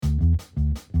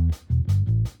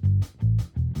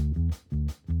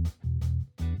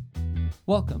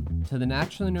Welcome to the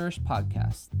Naturally Nourished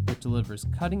podcast that delivers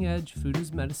cutting-edge food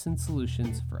as medicine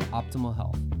solutions for optimal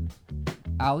health.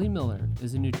 Allie Miller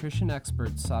is a nutrition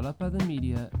expert sought out by the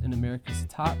media and America's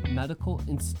top medical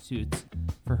institutes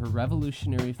for her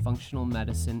revolutionary functional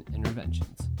medicine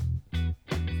interventions.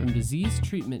 From disease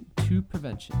treatment to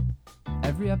prevention,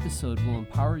 every episode will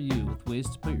empower you with ways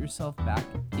to put yourself back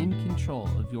in control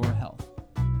of your health.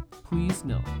 Please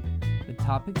note, the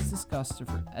topics discussed are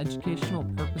for educational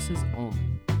purposes only.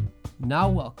 Now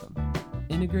welcome,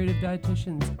 integrative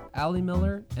dietitians Allie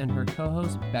Miller and her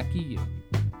co-host Becky Yu.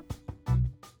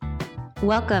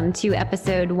 Welcome to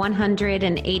episode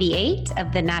 188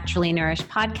 of the Naturally Nourished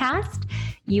podcast.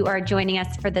 You are joining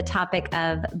us for the topic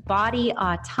of body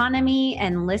autonomy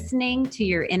and listening to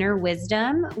your inner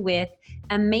wisdom with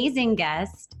amazing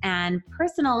guest and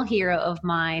personal hero of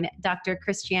mine, Dr.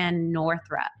 Christiane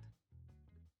Northrup.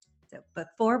 So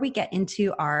before we get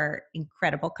into our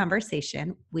incredible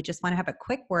conversation, we just want to have a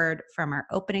quick word from our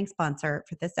opening sponsor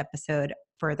for this episode,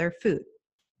 Further Food.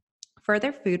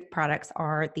 Further Food products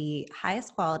are the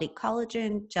highest quality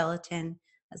collagen, gelatin,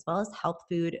 as well as health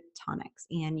food tonics.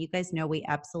 And you guys know we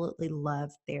absolutely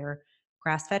love their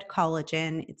grass-fed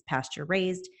collagen. It's pasture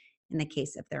raised. In the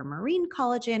case of their marine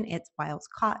collagen, it's wild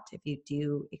caught if you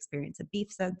do experience a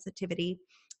beef sensitivity.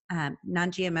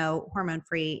 Non-GMO,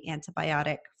 hormone-free,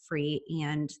 antibiotic-free,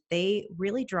 and they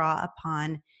really draw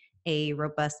upon a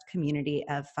robust community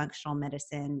of functional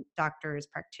medicine doctors,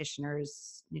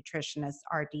 practitioners, nutritionists,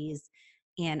 RDs,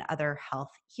 and other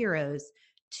health heroes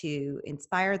to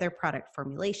inspire their product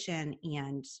formulation.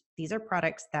 And these are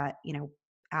products that,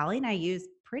 Allie and I use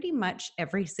pretty much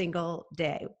every single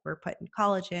day. We're putting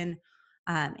collagen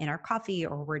in our coffee,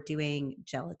 or we're doing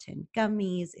gelatin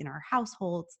gummies in our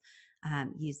households.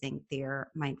 Using their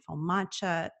mindful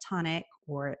matcha tonic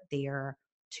or their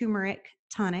turmeric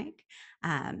tonic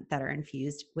that are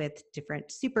infused with different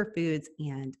superfoods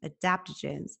and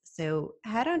adaptogens. So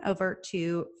head on over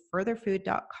to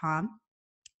furtherfood.com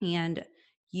and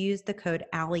use the code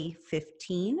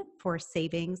ALLIE15 for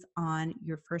savings on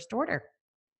your first order.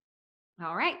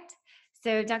 All right.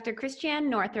 So Dr.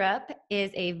 Christiane Northrup is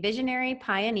a visionary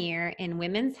pioneer in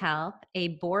women's health, a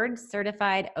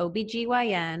board-certified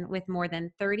OBGYN with more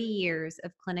than 30 years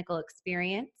of clinical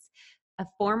experience, a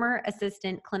former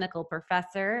assistant clinical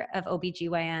professor of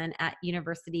OBGYN at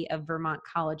University of Vermont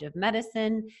College of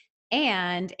Medicine,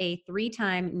 and a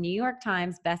 3-time New York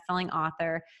Times bestselling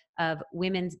author of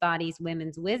Women's Bodies,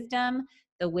 Women's Wisdom,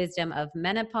 The Wisdom of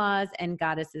Menopause, and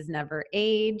Goddesses Never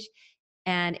Age.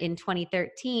 And in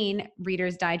 2013,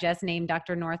 Reader's Digest named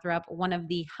Dr. Northrup one of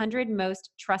the 100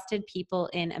 most trusted people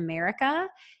in America.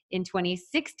 In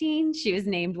 2016, she was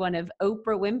named one of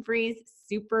Oprah Winfrey's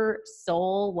Super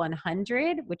Soul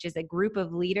 100, which is a group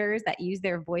of leaders that use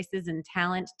their voices and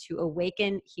talent to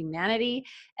awaken humanity.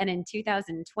 And in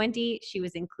 2020, she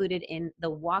was included in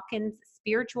the Watkins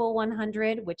Spiritual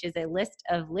 100, which is a list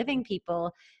of living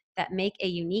people that make a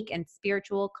unique and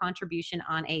spiritual contribution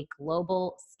on a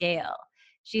global scale.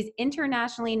 She's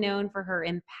internationally known for her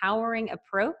empowering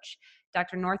approach.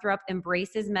 Dr. Northrup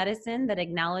embraces medicine that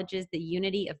acknowledges the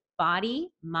unity of body,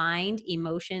 mind,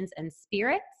 emotions, and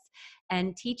spirits,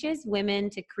 and teaches women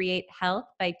to create health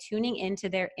by tuning into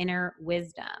their inner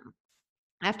wisdom.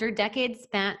 After decades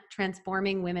spent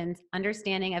transforming women's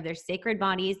understanding of their sacred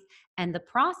bodies and the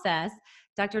process,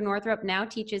 Dr. Northrup now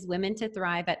teaches women to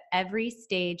thrive at every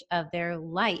stage of their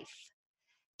life.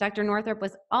 Dr. Northrup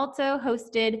was also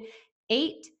hosted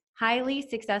 8 highly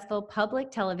successful public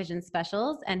television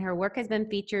specials, and her work has been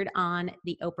featured on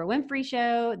The Oprah Winfrey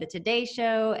Show, The Today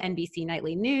Show, NBC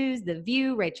Nightly News, The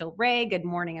View, Rachel Ray, Good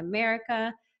Morning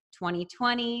America,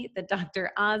 2020, The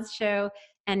Dr. Oz Show,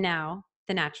 and now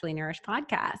the Naturally Nourished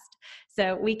podcast.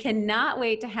 So we cannot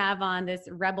wait to have on this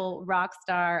rebel rock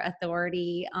star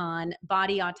authority on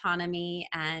body autonomy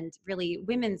and really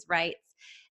women's rights.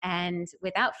 And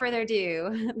without further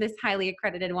ado, this highly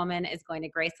accredited woman is going to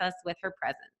grace us with her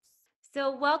presence.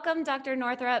 So welcome, Dr.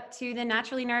 Northrup, to the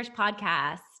Naturally Nourished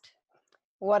podcast.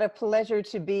 What a pleasure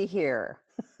to be here.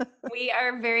 We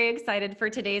are very excited for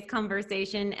today's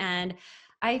conversation, and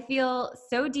I feel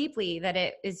so deeply that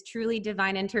it is truly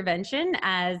divine intervention,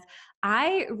 as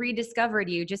I rediscovered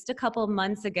you just a couple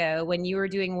months ago when you were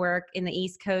doing work in the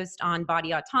East Coast on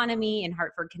body autonomy in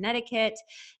Hartford, Connecticut,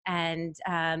 and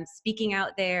speaking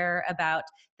out there about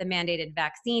the mandated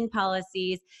vaccine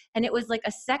policies. And it was like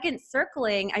a second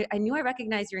circling. I knew I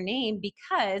recognized your name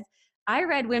because I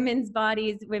read Women's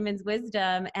Bodies, Women's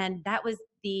Wisdom, and that was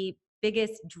the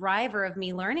biggest driver of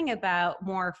me learning about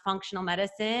more functional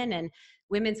medicine and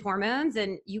women's hormones,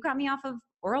 and you got me off of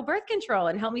oral birth control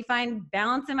and helped me find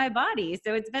balance in my body.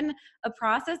 So it's been a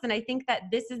process. And I think that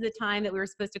this is the time that we were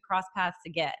supposed to cross paths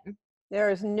again.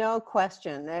 There is no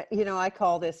question that, I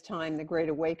call this time the Great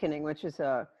Awakening, which is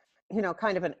a,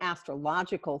 kind of an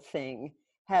astrological thing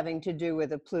having to do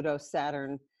with a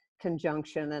Pluto-Saturn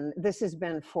conjunction. And this has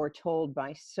been foretold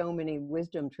by so many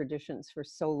wisdom traditions for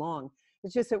so long.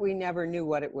 It's just that we never knew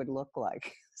what it would look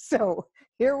like. So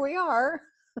here we are.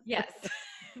 Yes.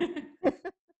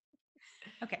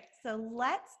 Okay, so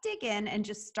let's dig in and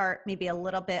just start maybe a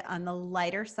little bit on the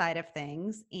lighter side of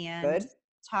things and Good.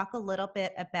 talk a little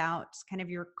bit about kind of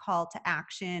your call to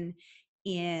action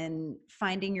in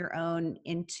finding your own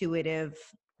intuitive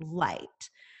light.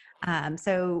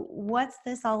 So what's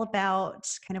this all about?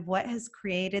 Kind of what has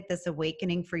created this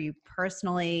awakening for you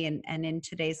personally and in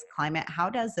today's climate?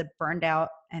 How does a burned out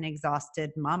and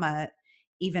exhausted mama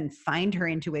even find her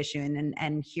intuition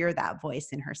and hear that voice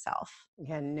in herself?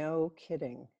 Yeah, no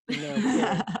kidding.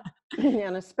 No kidding.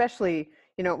 And especially,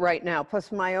 right now,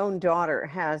 plus my own daughter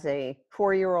has a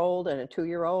 4-year-old and a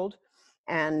 2-year-old.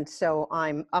 And so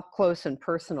I'm up close and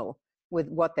personal with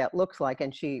what that looks like.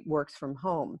 And she works from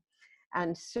home.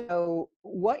 And so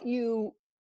what you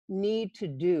need to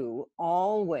do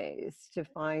always to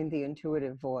find the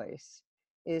intuitive voice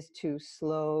is to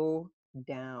slow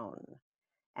down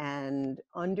and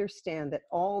understand that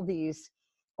all these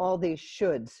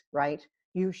shoulds, right?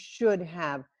 You should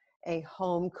have a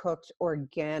home cooked,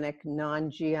 organic,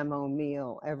 non-GMO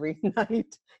meal every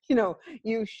night.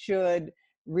 You should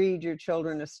read your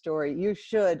children a story. You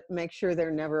should make sure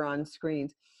they're never on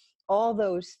screens. All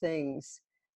those things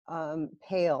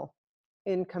pale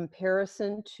in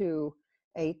comparison to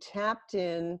a tapped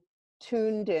in,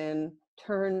 tuned in,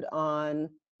 turned on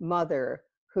mother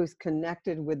who's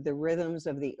connected with the rhythms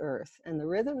of the earth. And the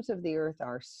rhythms of the earth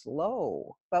are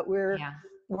slow, but we're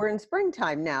in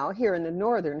springtime now here in the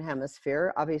northern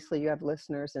hemisphere. Obviously you have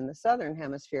listeners in the southern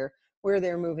hemisphere where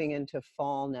they're moving into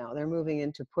fall now. They're moving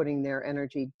into putting their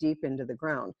energy deep into the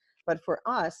ground. But for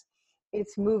us,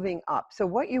 it's moving up. So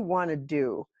what you want to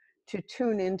do to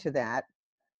tune into that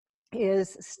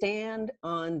is stand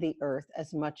on the earth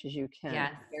as much as you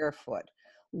can, barefoot.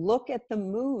 Look at the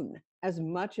moon as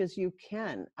much as you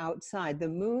can outside. The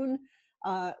moon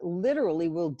literally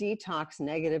will detox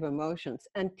negative emotions,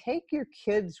 and take your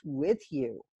kids with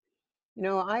you.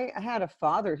 I had a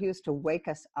father who used to wake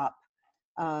us up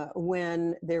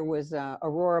when there was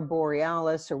aurora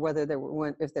borealis, or whether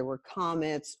if there were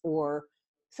comets, or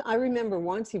so I remember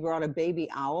once he brought a baby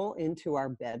owl into our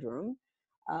bedroom.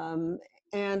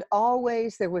 And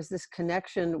always there was this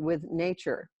connection with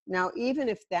nature. Now, even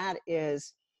if that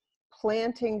is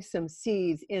planting some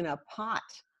seeds in a pot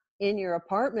in your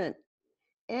apartment,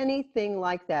 anything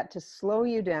like that to slow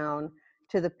you down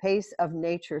to the pace of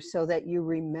nature so that you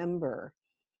remember.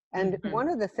 And one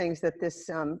of the things that this,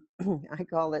 I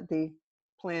call it the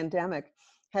plandemic,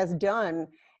 has done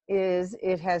is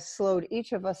it has slowed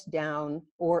each of us down,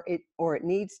 or it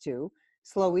needs to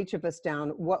slow each of us down.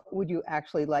 What would you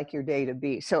actually like your day to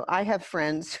be? So I have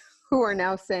friends who are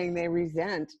now saying they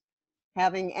resent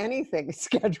having anything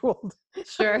scheduled.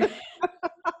 Sure.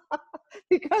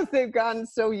 Because they've gotten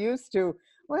so used to,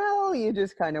 well, you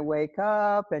just kind of wake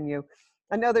up and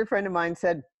another friend of mine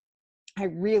said, I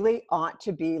really ought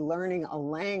to be learning a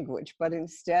language, but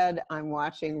instead I'm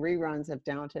watching reruns of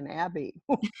Downton Abbey.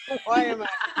 Why am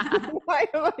I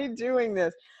doing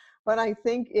this? But I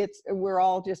think we're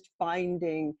all just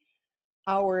finding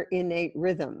our innate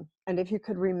rhythm. And if you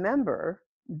could remember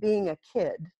being a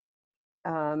kid,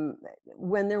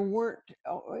 when there weren't,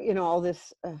 all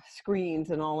this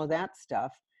screens and all of that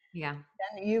stuff, then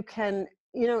you can,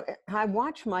 I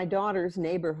watch my daughter's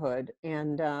neighborhood,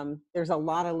 and there's a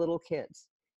lot of little kids,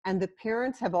 and the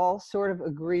parents have all sort of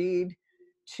agreed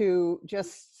to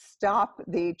just stop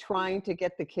the trying to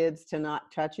get the kids to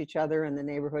not touch each other and the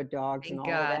neighborhood dogs and all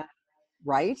of that,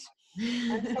 right?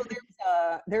 And so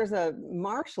there's a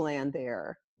marshland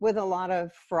there with a lot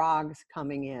of frogs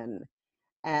coming in,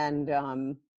 and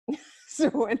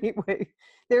so anyway,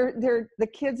 the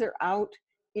kids are out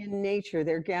in nature.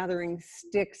 They're gathering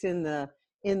sticks in the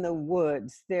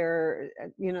woods. They're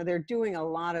doing a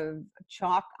lot of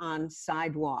chalk on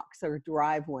sidewalks or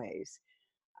driveways.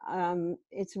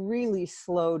 It's really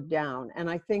slowed down, and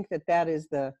I think that is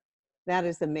the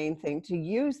main thing, to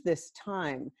use this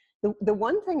time. The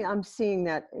one thing I'm seeing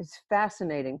that is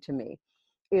fascinating to me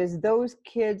is those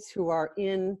kids who are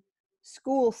in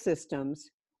school systems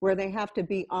where they have to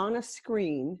be on a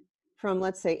screen from,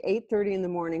 let's say, 8:30 in the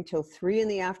morning till 3 in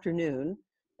the afternoon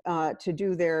to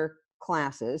do their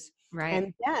classes,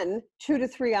 and then 2 to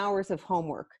 3 hours of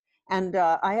homework. And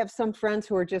I have some friends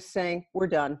who are just saying, we're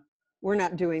done. We're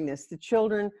not doing this. The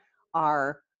children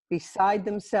are beside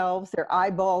themselves. Their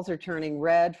eyeballs are turning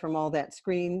red from all that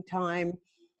screen time.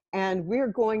 And we're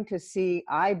going to see,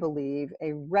 I believe,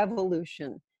 a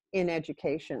revolution in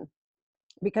education.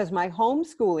 Because my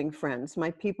homeschooling friends,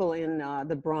 my people in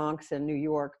the Bronx and New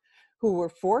York, who were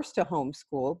forced to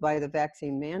homeschool by the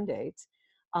vaccine mandates,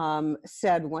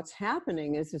 said what's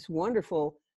happening is this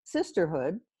wonderful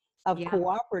sisterhood of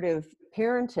cooperative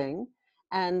parenting.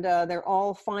 And they're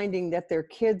all finding that their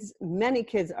kids, many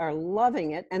kids are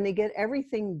loving it, and they get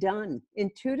everything done in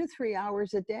 2 to 3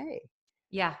 hours a day.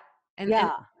 Yeah.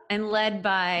 And led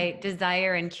by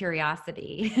desire and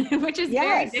curiosity, which is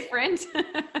very different.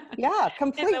 Yeah,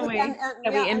 completely. And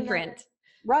we imprint.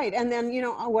 Right. And then,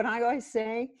 what I always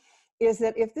say is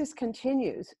that if this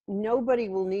continues, nobody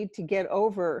will need to get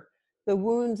over the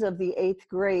wounds of the 8th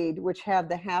grade, which have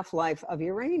the half-life of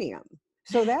uranium.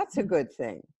 So that's a good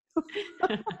thing.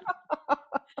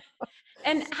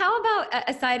 And how about,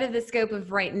 aside of the scope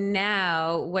of right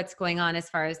now, what's going on as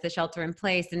far as the shelter in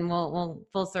place, and we'll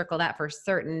full circle that for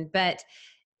certain, but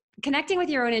connecting with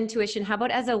your own intuition, how about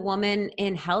as a woman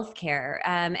in healthcare,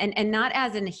 and not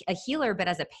as a healer, but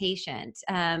as a patient?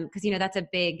 Because, that's a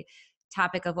big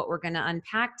topic of what we're going to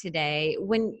unpack today.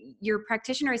 When your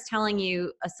practitioner is telling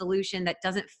you a solution that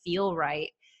doesn't feel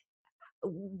right,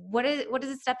 what is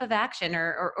a step of action,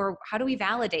 or how do we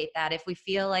validate that if we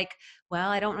feel like,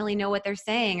 well, I don't really know what they're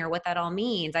saying or what that all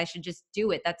means, I should just do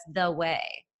it, that's the way?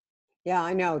 Yeah,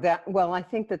 I know that. Well, I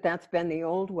think that that's been the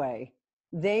old way.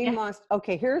 They must,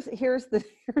 okay, here's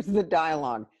the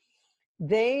dialogue.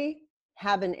 They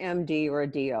have an MD or a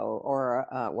DO or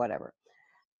whatever,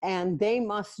 and they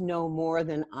must know more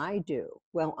than I do.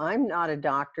 Well, I'm not a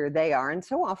doctor, they are. And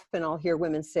so often I'll hear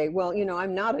women say, well,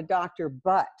 I'm not a doctor,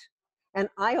 but, and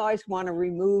I always want to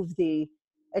remove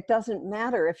it doesn't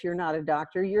matter if you're not a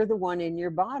doctor, you're the one in your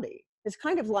body. It's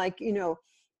kind of like,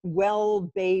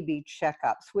 well baby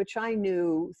checkups, which I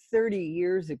knew 30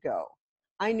 years ago.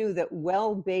 I knew that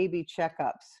well baby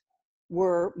checkups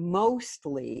were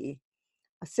mostly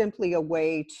simply a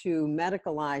way to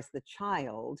medicalize the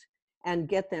child and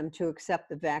get them to accept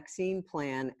the vaccine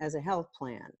plan as a health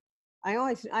plan. I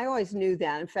always knew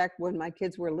that. In fact, when my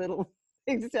kids were little,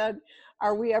 they said,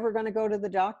 "Are we ever going to go to the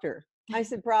doctor?" I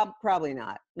said, probably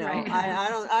not. No, right.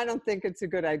 I don't think it's a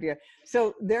good idea.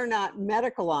 So they're not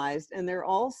medicalized, and they're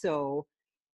also,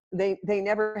 they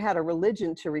never had a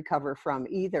religion to recover from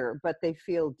either, but they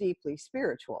feel deeply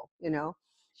spiritual,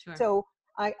 Sure. So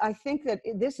I think that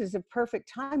this is a perfect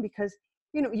time because,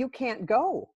 you can't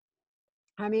go.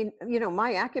 I mean,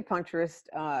 my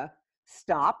acupuncturist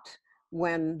stopped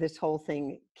when this whole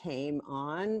thing came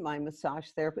on, my massage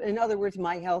therapy. In other words,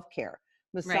 my healthcare,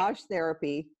 massage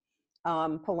therapy,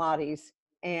 Pilates,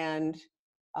 and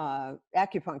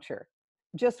acupuncture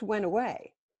just went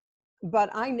away. But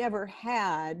I never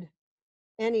had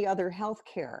any other health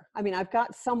care. I mean, I've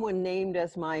got someone named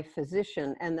as my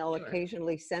physician, and they'll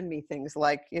occasionally send me things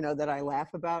like, that I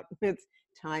laugh about. It's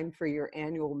time for your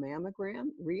annual mammogram.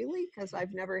 Really? Because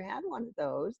I've never had one of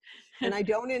those. And I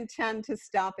don't intend to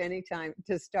start anytime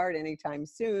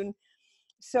soon.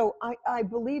 So I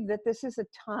believe that this is a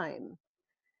time.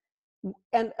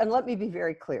 And let me be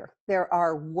very clear. There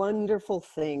are wonderful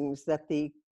things that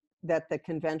the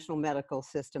conventional medical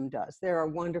system does. There are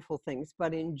wonderful things,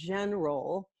 but in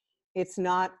general, it's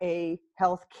not a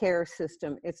health care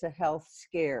system, it's a health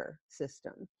scare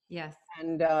system. Yes.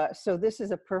 And so this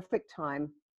is a perfect time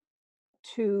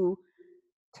to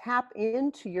tap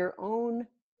into your own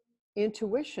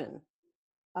intuition.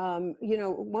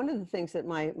 One of the things that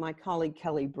my colleague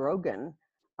Kelly Brogan,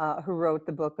 who wrote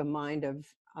the book A Mind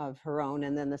of Her Own,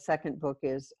 and then the second book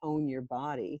is Own Your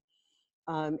Body.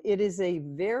 It is a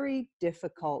very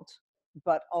difficult,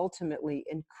 but ultimately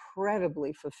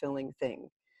incredibly fulfilling thing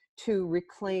to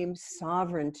reclaim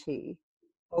sovereignty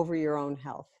over your own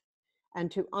health and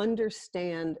to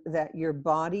understand that your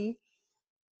body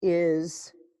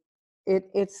is,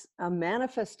 it's a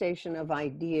manifestation of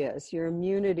ideas. Your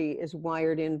immunity is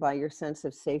wired in by your sense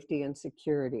of safety and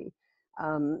security.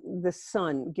 The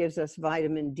sun gives us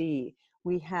vitamin D.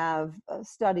 We have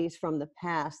studies from the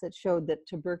past that showed that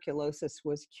tuberculosis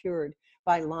was cured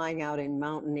by lying out in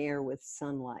mountain air with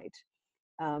sunlight.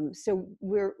 So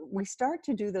we start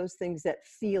to do those things that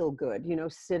feel good,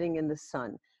 sitting in the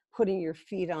sun, putting your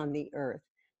feet on the earth,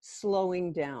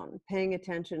 slowing down, paying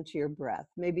attention to your breath,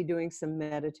 maybe doing some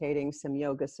meditating, some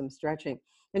yoga, some stretching.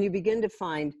 And you begin to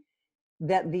find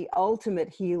that the ultimate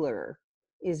healer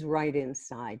is right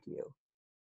inside you.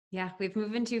 Yeah, we've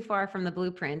moved too far from the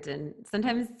blueprint, and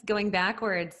sometimes going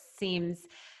backwards seems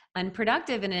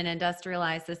unproductive in an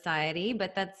industrialized society,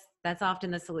 but that's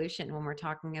often the solution when we're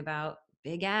talking about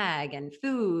big ag and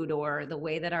food, or the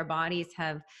way that our bodies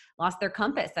have lost their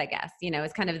compass, I guess.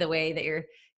 It's kind of the way that you're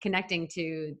connecting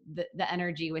to the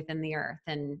energy within the earth,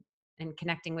 and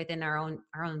connecting within our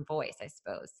own voice, I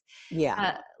suppose.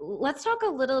 Yeah. Let's talk a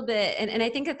little bit, and I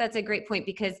think that that's a great point,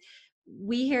 because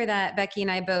we hear that, Becky and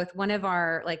I both, one of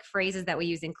our like phrases that we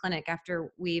use in clinic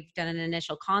after we've done an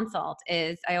initial consult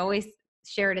is, I always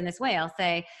share it in this way. I'll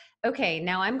say, okay,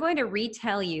 now I'm going to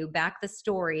retell you back the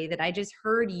story that I just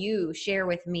heard you share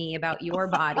with me about your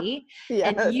body.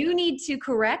 Yes. And you need to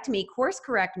course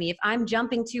correct me if I'm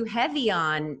jumping too heavy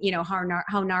on,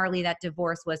 how gnarly that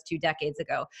divorce was 2 decades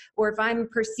ago, or if I'm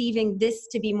perceiving this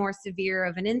to be more severe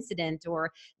of an incident,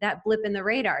 or that blip in the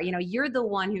radar. You're the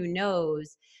one who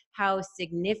knows how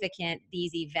significant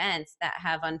these events that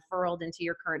have unfurled into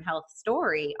your current health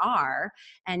story are.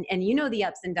 And the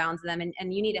ups and downs of them.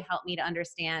 And you need to help me to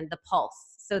understand the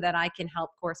pulse, so that I can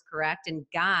help course correct and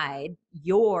guide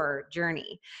your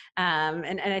journey.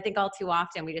 And I think all too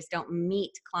often we just don't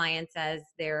meet clients as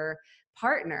their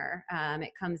partner.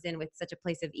 It comes in with such a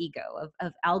place of ego,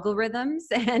 of algorithms.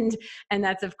 And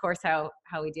that's of course how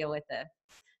we deal with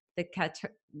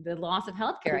the loss of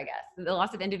healthcare, I guess, the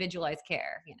loss of individualized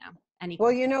care,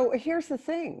 Well, here's the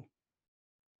thing.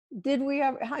 Did we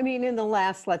ever, in the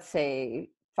last, let's say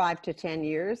 5 to 10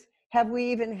 years, have we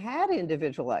even had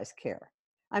individualized care?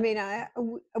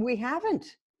 We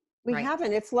haven't. We Right.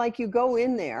 haven't. It's like you go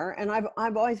in there, and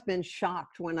I've always been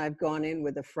shocked when I've gone in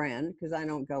with a friend, because I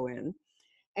don't go in,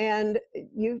 and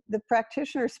the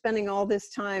practitioner spending all this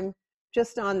time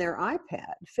just on their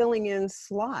iPad, filling in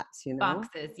slots,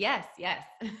 Boxes. Yes.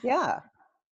 Yeah.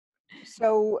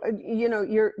 So, I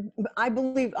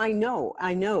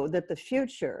know that the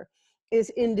future is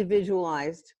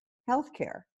individualized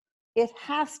healthcare. It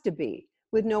has to be,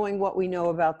 with knowing what we know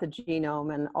about the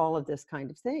genome and all of this kind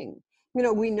of thing.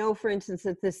 We know, for instance,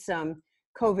 that this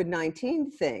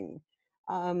COVID-19 thing,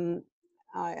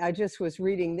 I just was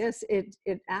reading this,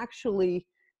 it actually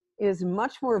is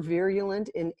much more virulent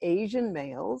in Asian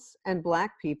males and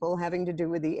Black people, having to do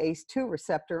with the ACE2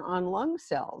 receptor on lung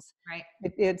cells. Right.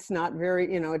 It's not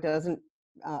very, it doesn't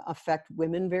affect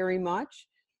women very much,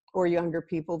 or younger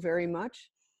people very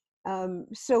much.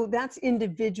 So that's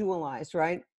individualized,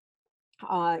 right?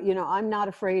 I'm not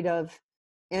afraid of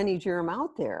any germ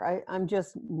out there. I'm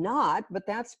just not, but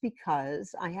that's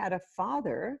because I had a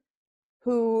father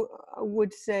who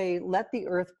would say, let the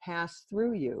earth pass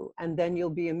through you, and then you'll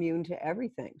be immune to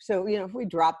everything. So, if we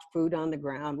dropped food on the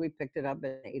ground, we picked it up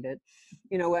and ate it.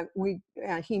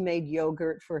 He made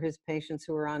yogurt for his patients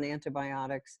who were on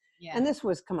antibiotics. Yeah. And this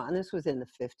was in the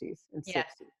 50s and 60s.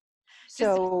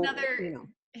 So, just another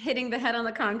hitting the head on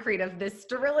the concrete of this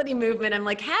sterility movement. I'm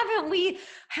like, haven't we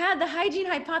had the hygiene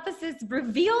hypothesis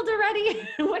revealed already?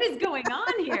 What is going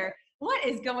on here? What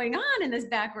is going on in this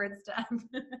backward stuff?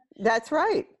 That's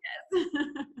right.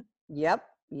 Yes.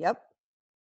 Yep.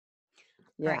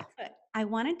 Yeah. Right. So I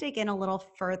want to dig in a little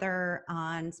further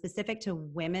on specific to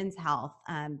women's health,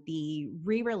 the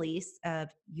re-release of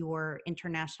your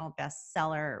international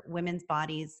bestseller, Women's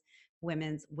Bodies,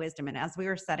 Women's Wisdom. And as we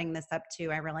were setting this up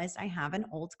too, I realized I have an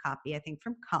old copy, I think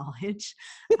from college.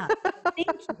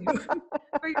 Thank you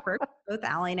for your work. Both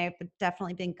Allie and I have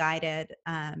definitely been guided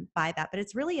by that, but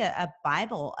it's really a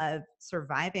Bible of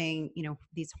surviving,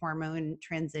 these hormone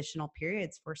transitional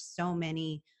periods for so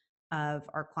many of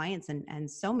our clients and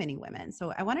so many women.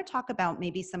 So I want to talk about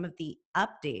maybe some of the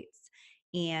updates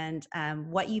and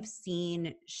what you've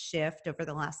seen shift over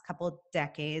the last couple of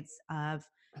decades of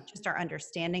just our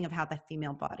understanding of how the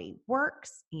female body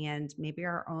works, and maybe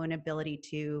our own ability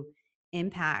to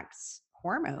impact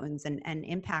hormones and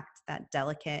impact that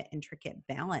delicate, intricate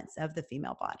balance of the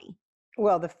female body.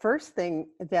 Well, the first thing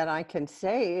that I can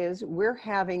say is we're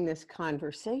having this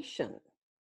conversation.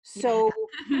 So,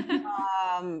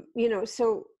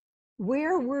 so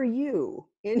where were you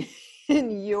in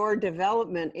your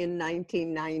development in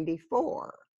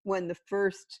 1994 when the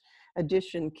first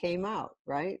edition came out,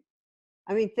 right?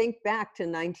 Think back to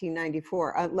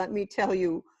 1994. Let me tell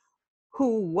you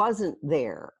who wasn't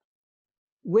there.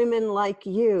 Women like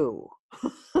you.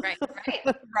 Right.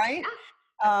 Right?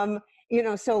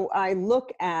 So I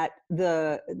look at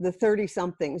the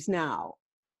 30-somethings now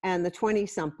and the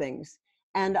 20-somethings,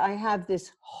 and I have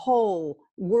this whole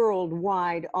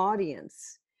worldwide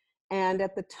audience. And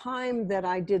at the time that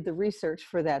I did the research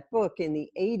for that book in the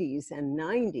 80s and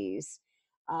 90s,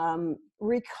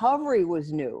 recovery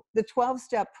was new. The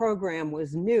 12-step program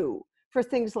was new for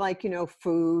things like,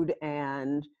 food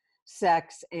and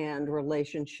sex and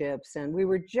relationships. And we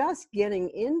were just getting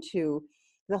into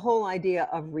the whole idea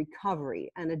of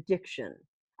recovery and addiction.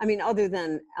 I mean, other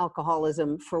than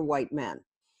alcoholism for white men.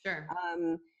 Sure.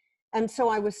 And so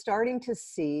I was starting to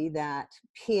see that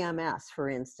PMS, for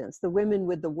instance, the women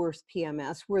with the worst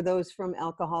PMS were those from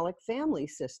alcoholic family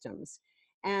systems.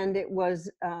 And it was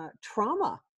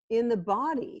trauma in the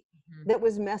body that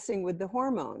was messing with the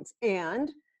hormones.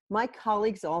 And my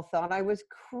colleagues all thought I was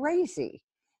crazy.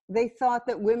 They thought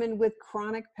that women with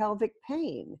chronic pelvic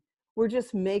pain were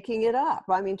just making it up.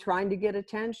 I mean, trying to get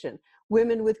attention.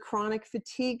 Women with chronic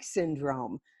fatigue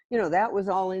syndrome, that was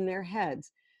all in their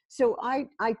heads. So I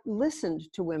listened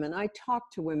to women, I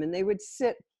talked to women. They would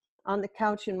sit on the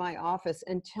couch in my office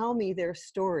and tell me their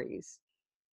stories.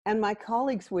 And my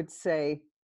colleagues would say,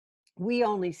 we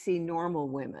only see normal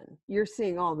women. You're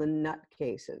seeing all the nut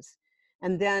cases.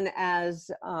 And then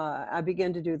as I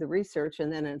began to do the research,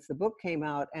 and then as the book came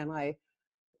out and I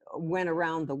went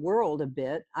around the world a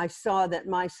bit, I saw that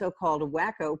my so-called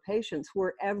wacko patients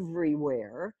were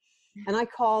everywhere. And I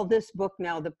call this book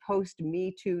now the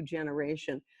post-Me Too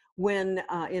generation. When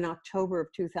in October of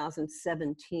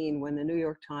 2017, when the New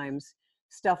York Times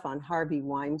stuff on Harvey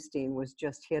Weinstein was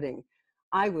just hitting,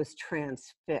 I was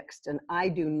transfixed, and I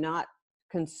do not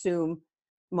consume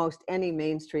most any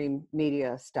mainstream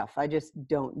media stuff. I just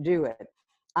don't do it.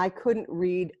 I couldn't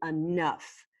read enough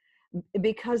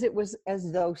because it was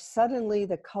as though suddenly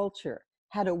the culture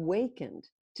had awakened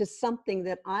to something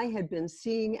that I had been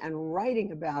seeing and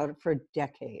writing about for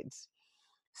decades.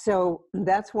 So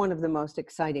that's one of the most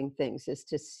exciting things, is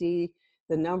to see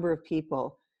the number of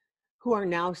people who are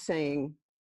now saying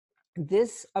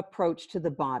this approach to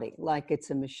the body, like it's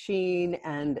a machine,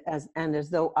 and as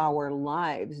though our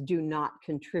lives do not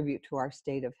contribute to our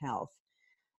state of health.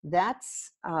 That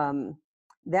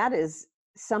is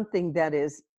something that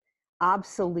is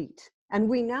obsolete. And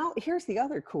here's the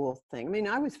other cool thing. I mean,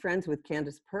 I was friends with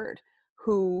Candace Pert,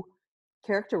 who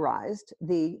characterized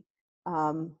the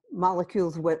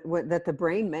molecules that the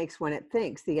brain makes when it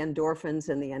thinks, the endorphins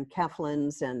and the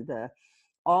enkephalins and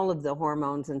all of the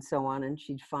hormones and so on. And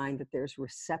she'd find that there's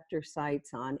receptor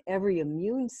sites on every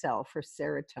immune cell for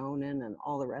serotonin and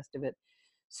all the rest of it.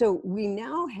 So we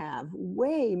now have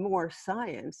way more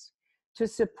science to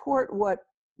support what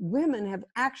women have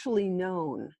actually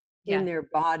known in their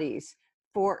bodies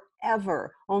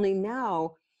forever. Only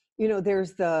now,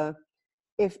 there's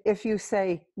if you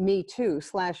say me too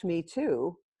 /me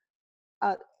too,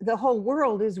 the whole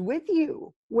world is with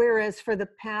you. Whereas for the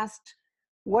past,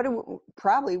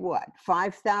 probably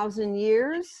 5,000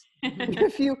 years,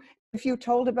 if you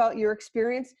told about your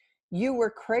experience, you were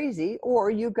crazy,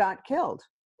 or you got killed,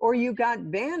 or you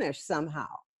got banished somehow.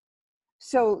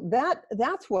 So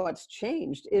that's what's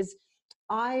changed. Is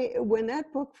when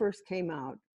that book first came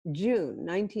out, June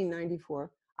 1994,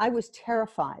 I was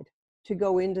terrified to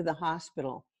go into the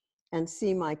hospital and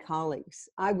see my colleagues.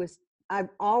 I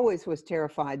always was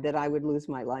terrified that I would lose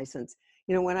my license.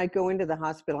 When I'd go into the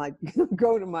hospital, I'd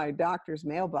go to my doctor's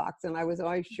mailbox, and I was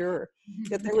always sure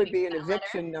that there would be an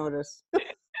eviction notice.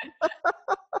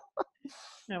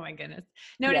 Oh my goodness.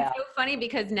 No, and it's so funny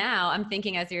because now I'm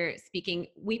thinking as you're speaking,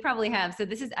 we probably have, so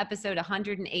this is episode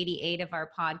 188 of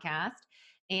our podcast.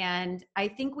 And I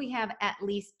think we have at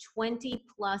least 20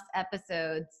 plus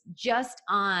episodes just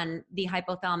on the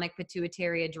hypothalamic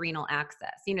pituitary adrenal axis,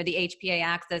 the HPA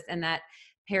axis and that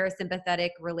parasympathetic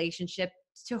relationship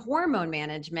to hormone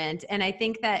management. And I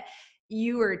think that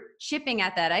you were chipping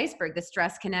at that iceberg, the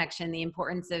stress connection, the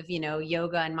importance of,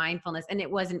 yoga and mindfulness. And it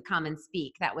wasn't common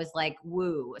speak. That was like,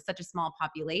 woo, such a small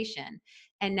population.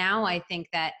 And now I think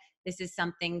that this is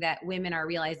something that women are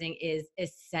realizing is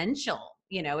essential,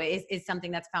 is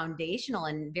something that's foundational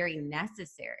and very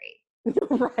necessary.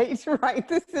 Right.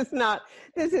 This is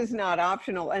not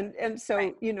optional. And so,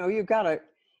 right.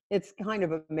 It's kind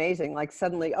of amazing. Like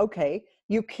suddenly, okay,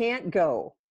 you can't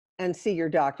go and see your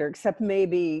doctor except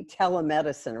maybe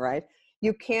telemedicine, right?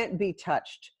 You can't be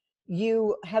touched.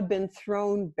 You have been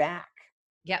thrown back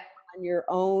on your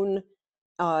own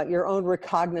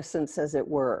recognizance, as it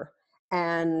were.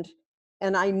 And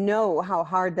I know how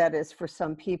hard that is for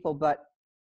some people, but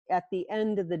at the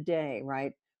end of the day,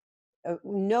 right?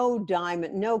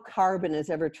 No carbon is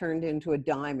ever turned into a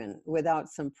diamond without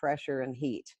some pressure and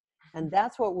heat. And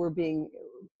that's what we're being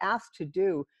asked to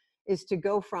do, is to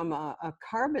go from a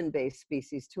carbon-based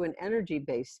species to an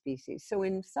energy-based species. So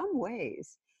in some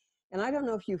ways, and I don't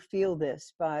know if you feel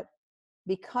this, but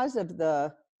because of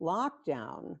the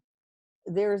lockdown,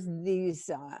 there's these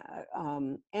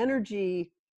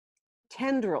energy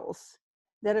tendrils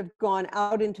that have gone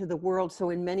out into the world.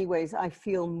 So in many ways, I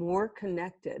feel more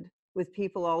connected with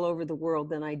people all over the world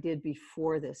than I did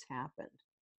before this happened.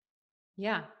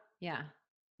 Yeah. Yeah.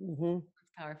 Mm-hmm.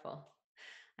 Powerful.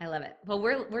 I love it. Well,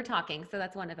 we're talking, so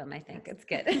that's one of them. I think it's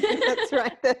good. That's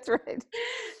right. That's right.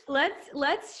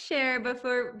 Let's share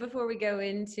before we go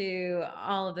into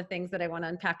all of the things that I want to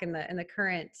unpack in the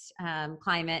current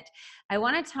climate. I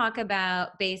want to talk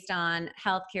about based on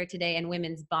healthcare today and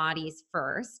women's bodies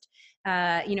first.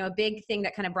 A big thing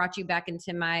that kind of brought you back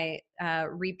into my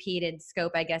repeated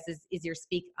scope, I guess, is your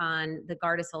speak on the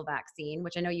Gardasil vaccine,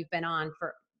 which I know you've been on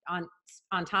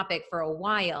topic for a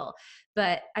while,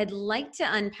 but I'd like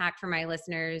to unpack for my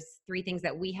listeners 3 things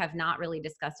that we have not really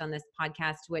discussed on this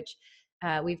podcast, which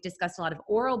we've discussed a lot of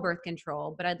oral birth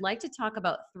control, but I'd like to talk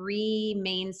about 3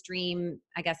 mainstream,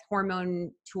 I guess,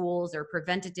 hormone tools or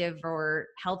preventative or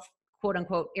health, quote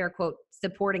unquote, air quote,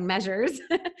 supporting measures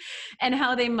and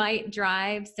how they might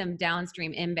drive some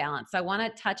downstream imbalance. So I want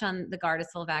to touch on the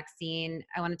Gardasil vaccine.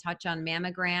 I want to touch on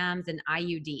mammograms and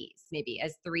IUDs, maybe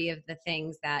as 3 of the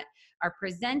things that are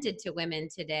presented to women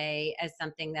today as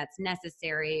something that's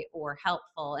necessary or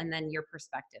helpful, and then your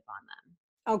perspective on them.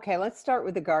 Okay, let's start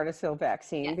with the Gardasil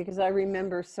vaccine Yes. because I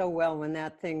remember so well when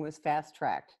that thing was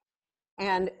fast-tracked.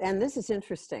 And this is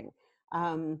interesting.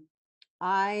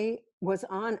 I was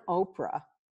on Oprah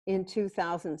in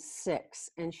 2006,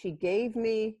 and she gave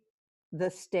me the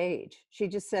stage. She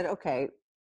just said, okay,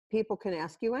 people can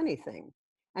ask you anything.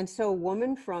 And so a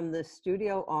woman from the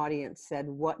studio audience said,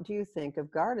 what do you think of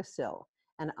Gardasil?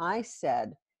 And I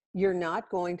said, you're not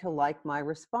going to like my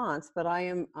response, but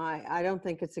I don't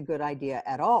think it's a good idea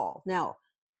at all. Now,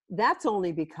 that's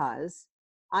only because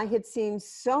I had seen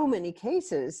so many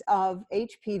cases of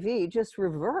HPV just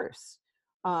reverse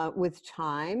with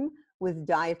time, with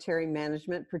dietary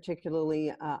management,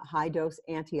 particularly high dose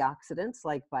antioxidants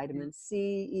like vitamin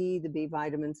C, E, the B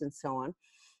vitamins, and so on.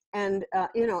 And,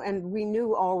 and we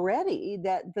knew already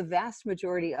that the vast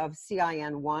majority of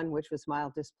CIN1, which was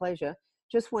mild dysplasia,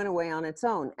 just went away on its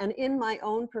own. And in my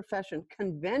own profession,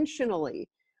 conventionally,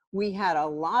 we had a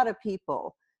lot of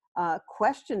people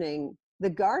questioning the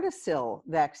Gardasil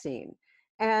vaccine.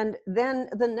 And then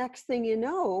the next thing you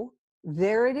know,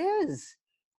 there it is.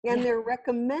 And they're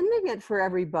recommending it for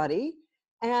everybody.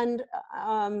 And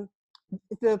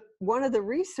one of the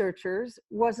researchers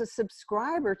was a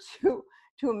subscriber to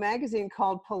a magazine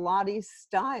called Pilates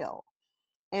Style.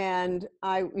 And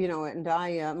my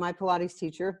Pilates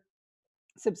teacher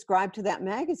subscribed to that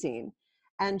magazine,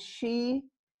 and she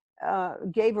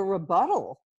gave a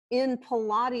rebuttal in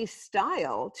Pilates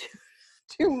Style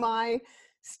to my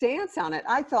stance on it.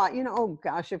 I thought, oh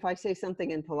gosh, if I say something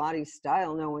in Pilates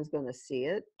Style, no one's going to see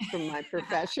it from my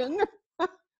profession.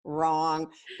 Wrong.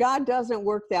 God doesn't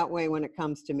work that way when it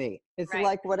comes to me. It's Right.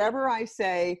 like whatever I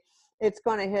say, it's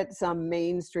going to hit some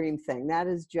mainstream thing. That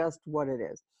is just what it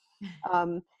is.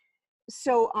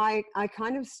 So I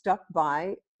kind of stuck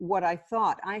by what I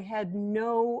thought. I had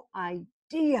no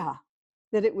idea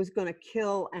that it was going to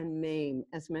kill and maim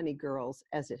as many girls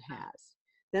as it has.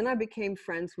 Then I became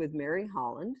friends with Mary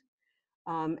Holland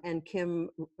and Kim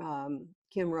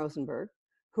Rosenberg,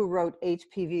 who wrote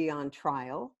HPV on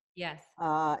Trial. Yes.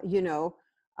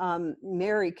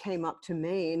 Mary came up to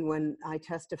Maine when I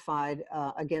testified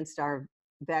against our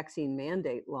vaccine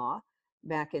mandate law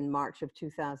back in March of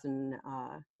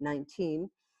 2019.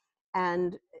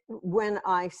 And when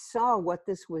I saw what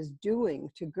this was doing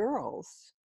to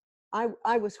girls,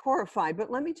 I was horrified.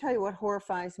 But let me tell you what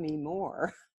horrifies me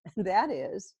more. And that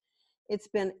is, it's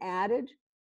been added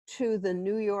to the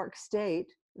New York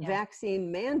State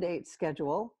vaccine mandate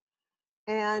schedule.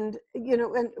 And,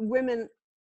 and women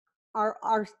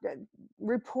are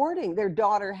reporting their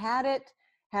daughter had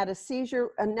a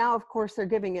seizure, and now of course they're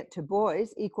giving it to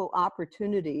boys, equal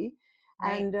opportunity.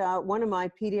 Right. And one of my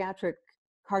pediatric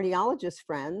cardiologist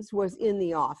friends was in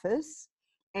the office,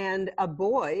 and a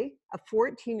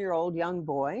 14-year-old young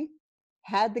boy,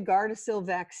 had the Gardasil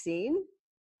vaccine,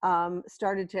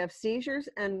 started to have seizures,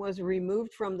 and was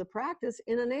removed from the practice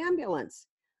in an ambulance.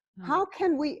 How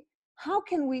can we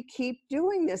keep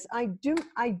doing this? I do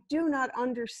not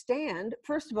understand.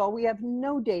 First of all, we have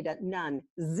no data, none,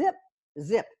 zip,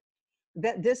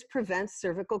 that this prevents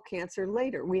cervical cancer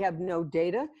later. We have no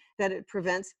data that it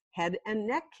prevents head and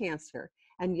neck cancer,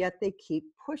 and yet they keep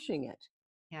pushing it.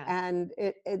 Yeah. And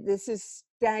this is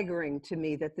staggering to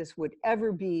me that this would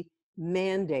ever be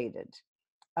mandated.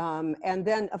 And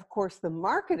then, of course, the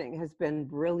marketing has been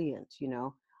brilliant.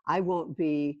 I won't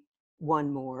be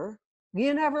one more.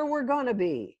 You never were going to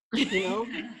be,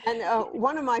 And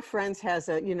one of my friends has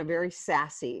a, very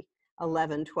sassy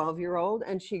 11, 12-year-old.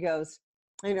 And she goes,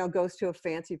 goes to a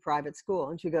fancy private school.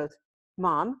 And she goes,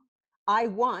 Mom, I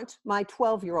want my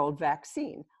 12-year-old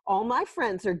vaccine. all my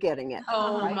friends are getting it.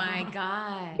 Oh right? my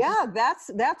gosh. Yeah,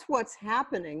 that's what's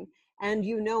happening. And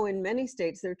in many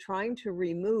states, they're trying to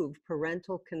remove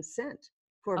parental consent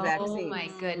for Oh vaccines. my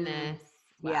goodness.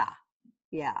 Wow. Yeah,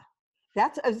 yeah.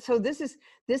 That's so. This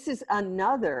is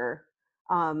another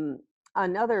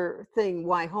thing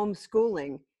why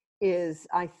homeschooling is,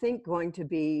 I think, going to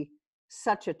be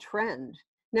such a trend.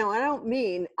 Now, I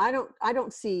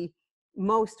don't see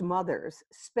most mothers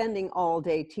spending all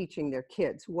day teaching their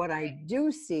kids. What I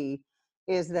do see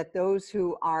is that those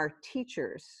who are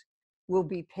teachers will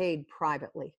be paid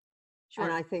privately. Sure.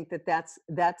 And I think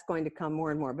that's going to come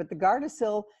more and more. But the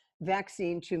Gardasil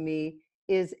vaccine, to me,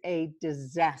 is a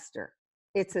disaster.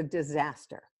 It's a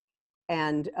disaster.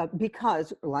 And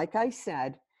because, like I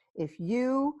said, if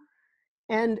you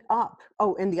end up,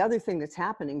 and the other thing that's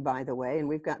happening, by the way, and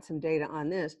we've got some data on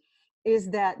this, is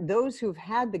that those who've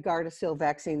had the Gardasil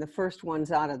vaccine, the first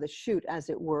ones out of the chute, as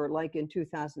it were, like in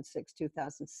 2006,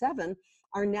 2007,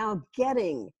 are now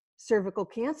getting cervical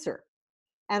cancer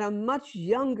at a much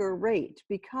younger rate,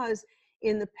 because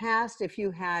in the past, if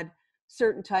you had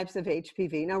certain types of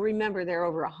HPV, now remember there are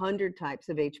over 100 types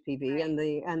of HPV, right,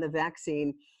 and the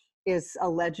vaccine is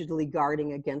allegedly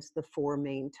guarding against the 4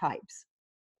 main types.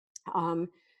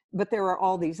 But there are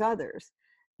all these others.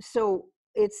 So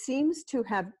it seems to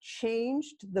have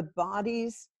changed the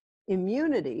body's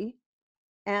immunity,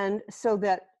 and so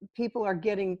that people are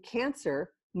getting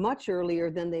cancer much earlier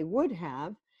than they would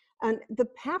have. And the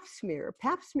pap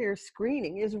smear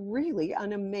screening is really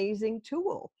an amazing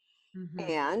tool.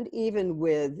 Mm-hmm. And even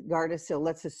with Gardasil,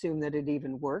 let's assume that it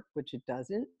even worked, which it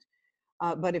doesn't.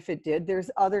 But if it did,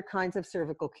 there's other kinds of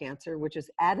cervical cancer, which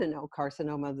is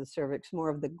adenocarcinoma of the cervix, more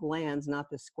of the glands, not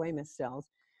the squamous cells,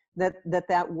 that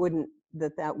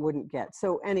wouldn't get.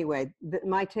 So anyway,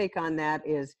 my take on that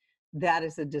is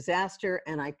a disaster,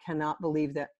 and I cannot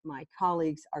believe that my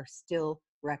colleagues are still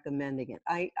recommending it.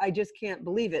 I just can't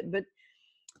believe it. But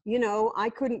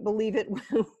I couldn't believe it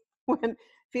when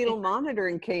fetal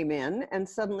monitoring came in, and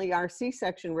suddenly our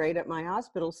C-section rate at my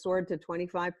hospital soared to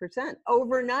 25%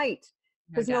 overnight,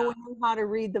 because no one knew how to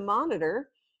read the monitor.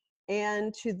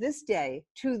 And to this day,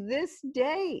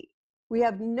 we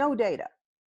have no data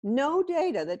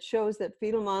that shows that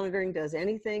fetal monitoring does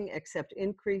anything except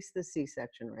increase the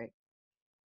C-section rate.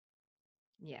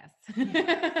 Yes.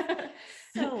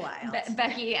 So wild.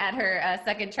 Becky at her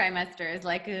second trimester is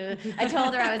like, I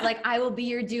told her, I was like, I will be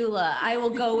your doula. I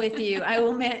will go with you. I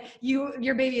will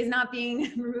your baby is not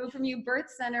being removed from you.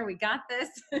 Birth center. We got this.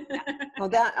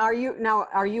 Well, are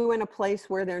you in a place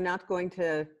where they're not going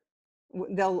to,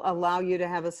 they'll allow you to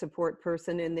have a support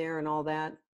person in there and all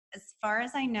that? As far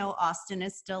as I know, Austin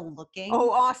is still looking.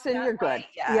 Oh, Austin, you're good. Right?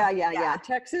 Yeah.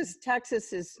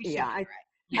 Texas is,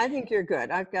 I think you're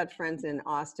good. I've got friends in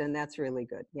Austin. That's really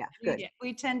good. Yeah, good.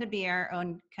 We tend to be our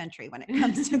own country when it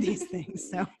comes to these things.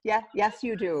 So yeah, yes,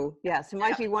 you do. Yes, it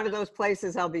might be one of those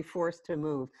places I'll be forced to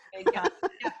move.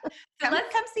 So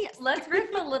let's riff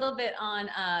a little bit on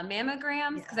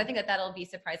mammograms, because I think that'll be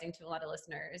surprising to a lot of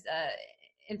listeners.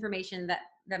 Information that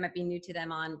might be new to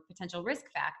them on potential risk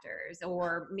factors,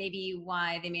 or maybe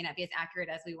why they may not be as accurate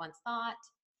as we once thought.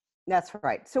 That's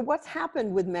right. So what's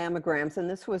happened with mammograms, and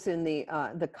this was in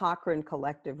the Cochrane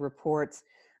Collective reports,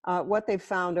 what they've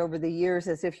found over the years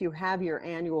is if you have your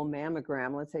annual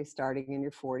mammogram, let's say starting in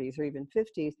your 40s or even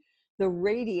 50s, the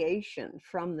radiation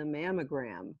from the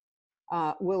mammogram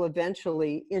will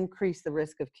eventually increase the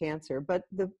risk of cancer. But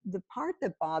the part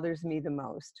that bothers me the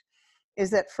most is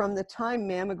that from the time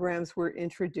mammograms were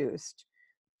introduced,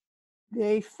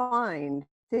 they find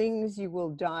things you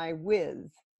will die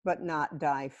with, but not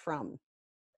die from.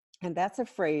 And that's a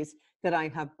phrase that I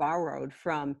have borrowed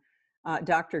from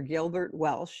Dr. Gilbert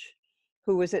Welsh,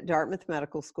 who was at Dartmouth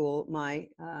Medical School, my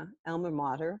alma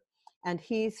mater, and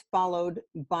he's followed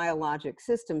biologic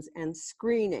systems and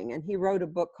screening. And he wrote a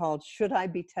book called Should I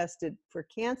Be Tested for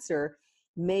Cancer?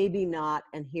 Maybe Not,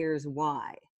 and Here's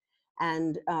Why.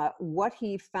 And what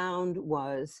he found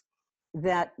was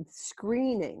that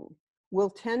screening will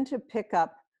tend to pick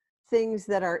up things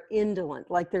that are indolent,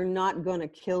 like they're not going to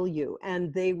kill you,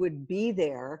 and they would be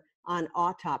there on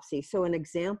autopsy. So an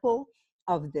example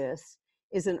of this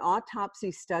is an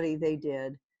autopsy study they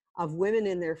did of women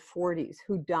in their 40s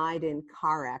who died in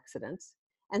car accidents,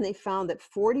 and they found that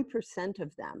 40%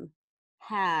 of them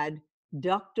had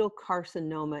ductal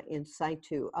carcinoma in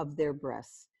situ of their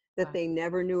breasts that they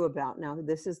never knew about. Now,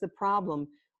 this is the problem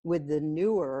with the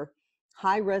newer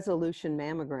high-resolution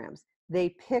mammograms.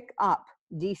 They pick up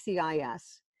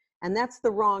DCIS, and that's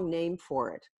the wrong name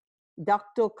for it.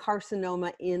 Ductal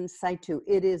carcinoma in situ.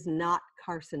 It is not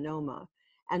carcinoma.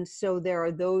 And so there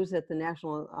are those at the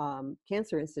National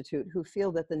Cancer Institute who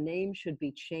feel that the name should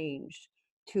be changed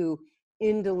to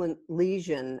indolent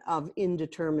lesion of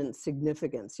indeterminate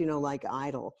significance, like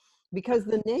idle, because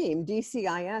the name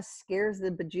DCIS scares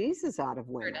the bejesus out of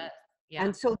women. Sure does. Yeah.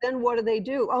 And so then what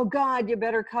do? Oh God, you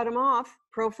better cut them off.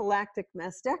 Prophylactic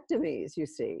mastectomies, you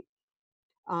see.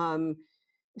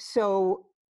 So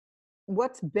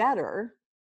what's better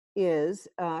is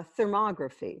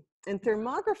thermography. And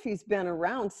thermography's been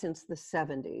around since the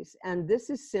 70s. And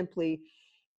this is simply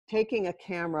taking a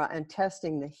camera and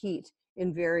testing the heat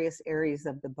in various areas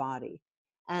of the body.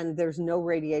 And there's no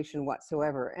radiation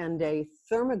whatsoever. And a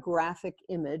thermographic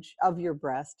image of your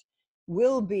breast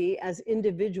will be as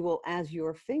individual as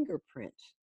your fingerprint.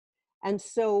 And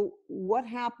so what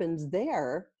happens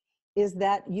there is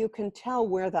that you can tell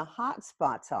where the hot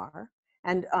spots are.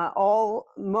 And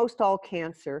most all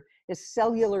cancer is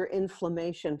cellular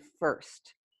inflammation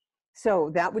first. So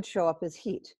that would show up as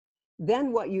heat.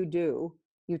 Then what you do,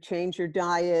 you change your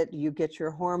diet, you get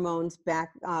your hormones back,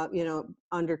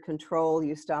 under control,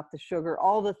 you stop the sugar,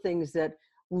 all the things that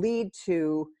lead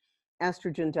to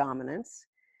estrogen dominance.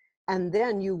 And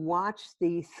then you watch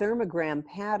the thermogram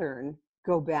pattern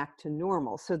go back to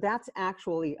normal. So that's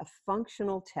actually a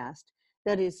functional test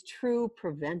that is true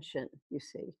prevention, you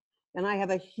see. And I have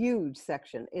a huge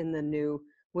section in the new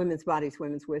Women's Bodies,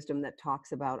 Women's Wisdom that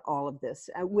talks about all of this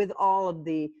with all of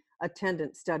the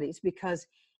attendant studies, because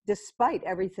despite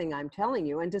everything I'm telling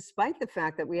you, and despite the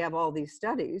fact that we have all these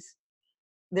studies,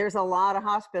 there's a lot of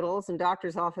hospitals and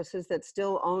doctors' offices that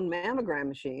still own mammogram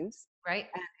machines. Right.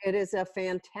 And it is a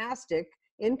fantastic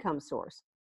income source.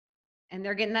 And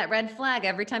they're getting that red flag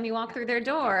every time you walk through their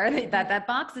door that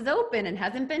box is open and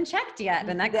hasn't been checked yet.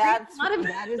 And that creates a lot of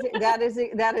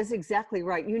that is exactly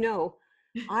right.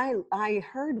 I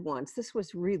heard once, this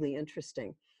was really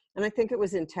interesting. And I think it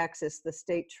was in Texas, the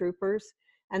state troopers,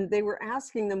 and they were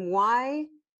asking them why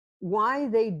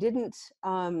they didn't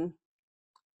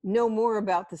know more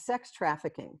about the sex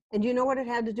trafficking. And you know what it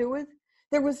had to do with?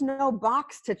 There was no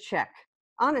box to check,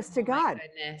 honest to God.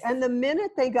 Goodness. And the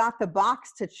minute they got the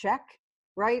box to check,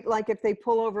 right? Like if they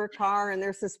pull over a car and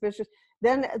they're suspicious,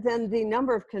 then the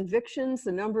number of convictions,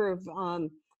 the number of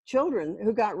children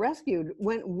who got rescued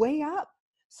went way up.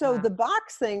 So the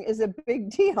box thing is a big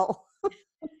deal.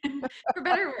 For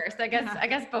better or worse, I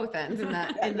guess both ends in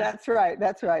that. That's right.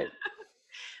 That's right.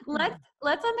 Let's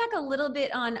unpack a little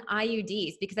bit on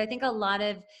IUDs, because I think a lot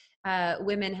of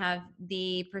women have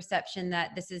the perception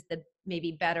that this is the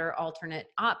maybe better alternate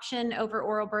option over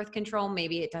oral birth control.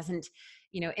 Maybe it doesn't,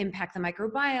 impact the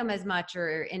microbiome as much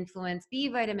or influence B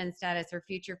vitamin status or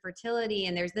future fertility.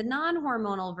 And there's the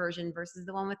non-hormonal version versus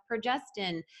the one with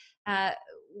progestin.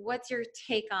 What's your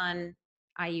take on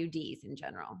IUDs in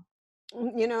general?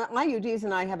 IUDs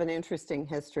and I have an interesting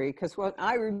history, because what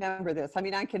I remember this,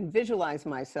 I can visualize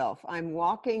myself. I'm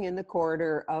walking in the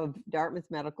corridor of Dartmouth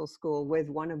Medical School with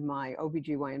one of my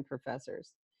OBGYN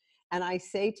professors. And I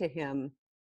say to him,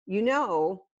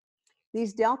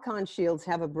 these Delcon shields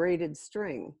have a braided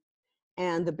string,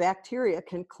 and the bacteria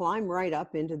can climb right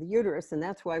up into the uterus. And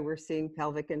that's why we're seeing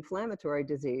pelvic inflammatory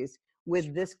disease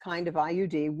with this kind of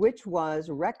IUD, which was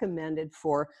recommended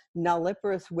for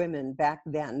nulliparous women back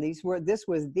then. This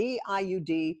was the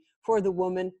IUD for the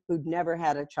woman who'd never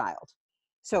had a child.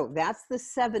 So that's the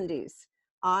 70s.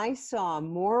 I saw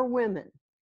more women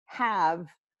have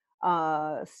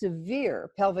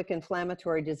severe pelvic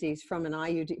inflammatory disease from an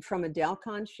IUD, from a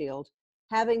Delcon shield,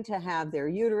 having to have their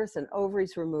uterus and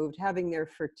ovaries removed, having their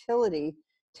fertility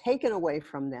taken away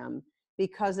from them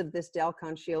because of this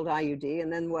Delcon Shield IUD.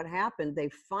 And then what happened, they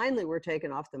finally were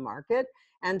taken off the market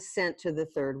and sent to the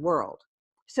third world.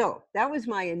 So that was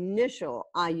my initial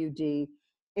IUD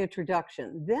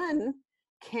introduction. Then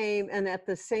came, and at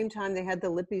the same time they had the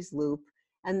Lippes Loop,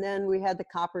 and then we had the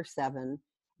Copper 7,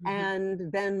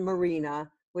 and then Marina,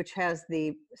 which has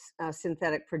the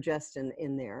synthetic progestin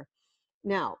in there.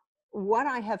 Now, what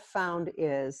I have found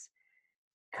is,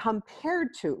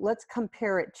 let's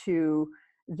compare it to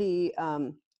the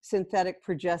synthetic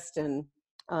progestin,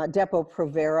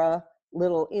 Depo-Provera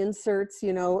little inserts,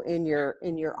 in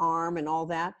your arm and all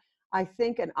that. I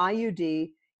think an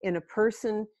IUD in a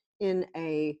person in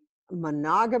a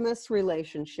monogamous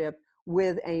relationship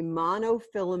with a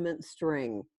monofilament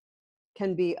string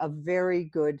can be a very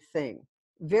good thing.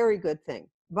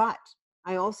 But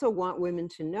I also want women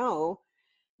to know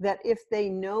that if they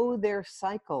know their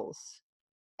cycles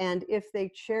and if they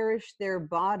cherish their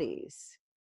bodies,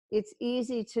 it's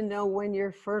easy to know when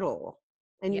you're fertile,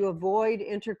 and you avoid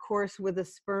intercourse with a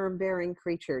sperm-bearing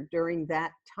creature during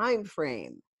that time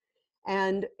frame.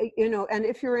 And, you know, and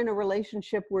if you're in a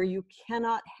relationship where you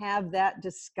cannot have that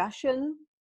discussion,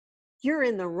 you're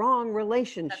in the wrong That's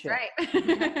relationship.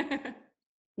 right.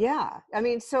 Yeah. I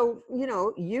mean, so, you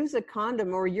know, use a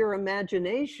condom or your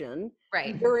imagination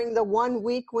Right. during the 1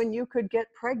 week when you could get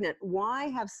pregnant. Why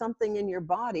have something in your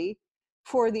body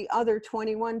for the other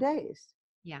 21 days?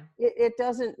 Yeah. It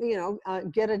doesn't, you know,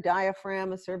 get a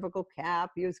diaphragm, a cervical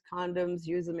cap, use condoms,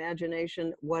 use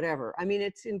imagination, whatever. I mean,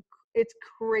 it's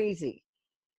crazy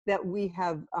that we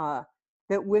have,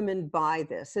 that women buy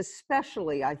this,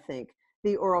 especially, I think,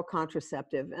 the oral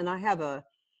contraceptive. And I have a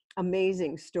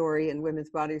amazing story in Women's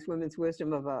Bodies, Women's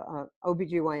Wisdom of a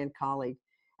OBGYN colleague.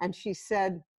 And she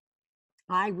said,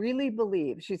 I really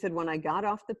believe, she said, when I got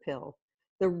off the pill,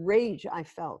 the rage I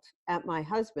felt at my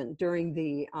husband during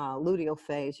the luteal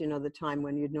phase, you know, the time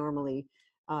when you'd normally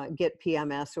get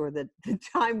PMS, or the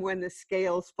time when the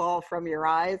scales fall from your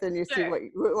eyes and you see Sure.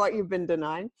 what you've been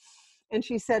denied. And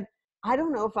she said, I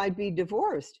don't know if I'd be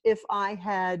divorced if I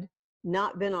had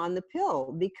not been on the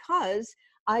pill, because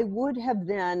I would have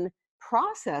then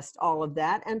processed all of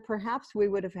that and perhaps we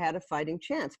would have had a fighting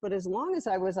chance. But as long as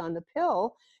I was on the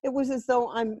pill, it was as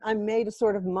though I'm made a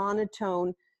sort of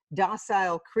monotone,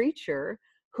 docile creature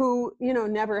who, you know,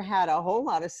 never had a whole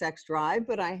lot of sex drive,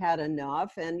 but I had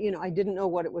enough. And, you know, I didn't know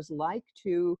what it was like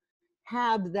to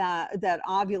have that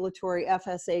ovulatory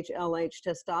FSH, LH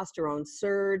testosterone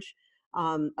surge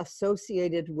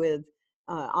associated with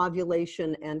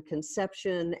ovulation and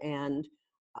conception, and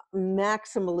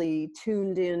maximally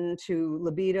tuned in to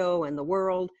libido and the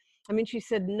world. I mean, she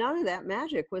said none of that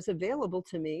magic was available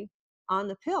to me on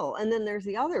the pill. And then there's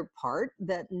the other part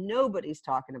that nobody's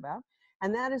talking about,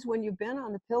 and that is when you've been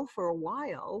on the pill for a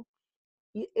while,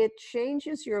 it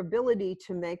changes your ability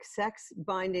to make sex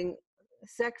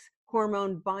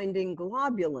hormone binding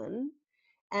globulin,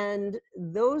 and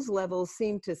those levels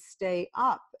seem to stay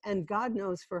up, and God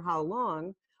knows for how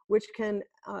long, which can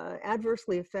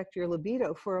adversely affect your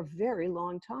libido for a very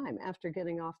long time after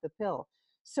getting off the pill.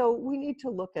 So we need to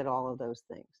look at all of those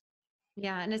things.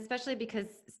 Yeah, and especially because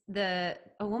a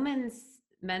woman's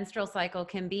menstrual cycle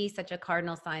can be such a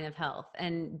cardinal sign of health,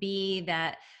 and be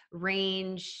that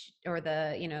range, or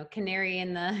the, you know, canary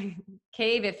in the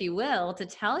cave, if you will, to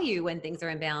tell you when things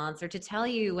are imbalanced, or to tell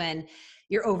you when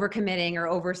you're overcommitting or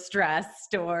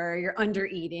overstressed, or you're under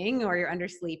eating or you're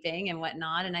undersleeping and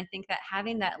whatnot. And I think that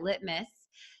having that litmus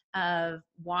of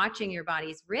watching your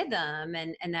body's rhythm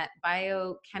and that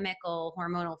biochemical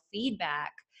hormonal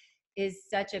feedback is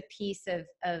such a piece of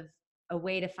a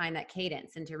way to find that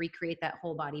cadence and to recreate that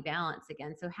whole body balance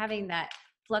again. So having that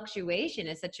fluctuation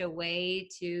is such a way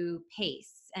to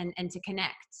pace and to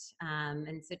connect.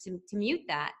 And so to mute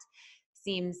that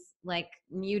seems like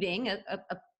muting a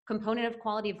component of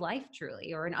quality of life,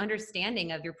 truly, or an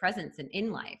understanding of your presence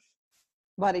in life.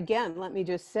 But again, let me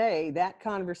just say that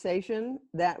conversation,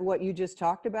 that what you just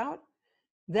talked about,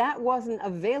 that wasn't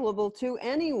available to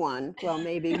anyone. Well,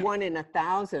 maybe one in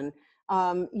 1,000,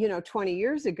 you know, 20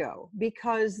 years ago,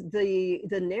 because the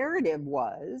narrative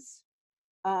was,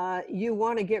 you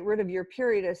want to get rid of your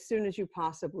period as soon as you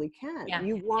possibly can. Yeah.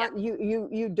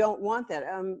 You don't want that.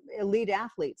 Elite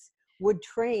athletes would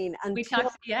train until we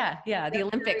talked, the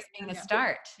Olympics being the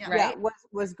start, right?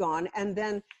 Was gone, and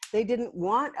then they didn't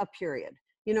want a period.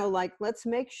 You know, like, let's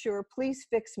make sure, please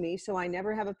fix me so I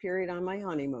never have a period on my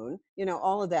honeymoon, you know,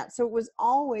 all of that. So it was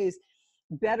always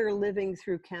better living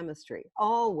through chemistry,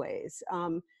 always.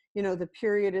 You know, the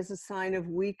period is a sign of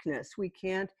weakness. We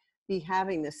can't be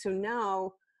having this. So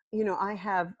now, you know, I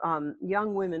have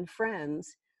young women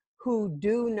friends who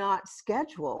do not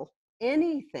schedule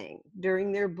anything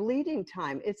during their bleeding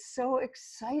time. It's so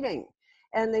exciting.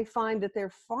 And they find that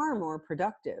they're far more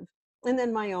productive. And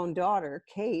then my own daughter,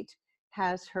 Kate,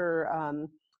 has her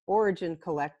Origin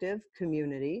Collective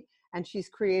community, and she's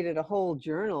created a whole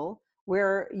journal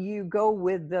where you go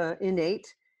with the innate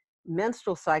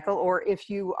menstrual cycle, or if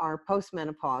you are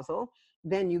postmenopausal,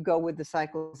 then you go with the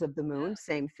cycles of the moon,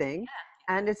 same thing.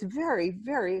 And it's very,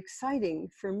 very exciting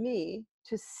for me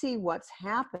to see what's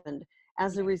happened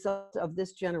as a result of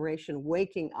this generation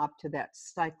waking up to that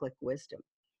cyclic wisdom.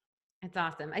 It's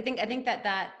awesome. I think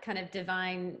that kind of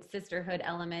divine sisterhood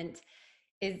element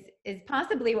is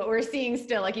possibly what we're seeing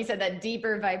still, like you said, that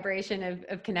deeper vibration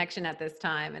of connection at this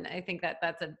time. And I think that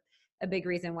that's a big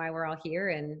reason why we're all here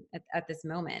and at this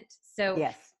moment. So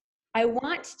yes, I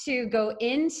want to go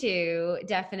into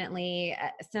definitely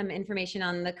some information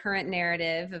on the current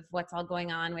narrative of what's all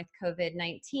going on with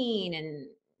COVID-19 and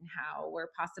how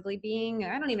we're possibly being,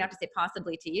 I don't even have to say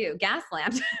possibly to you,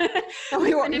 gaslammed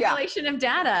with manipulation of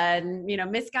data and, you know,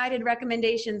 misguided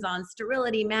recommendations on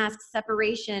sterility, masks,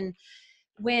 separation.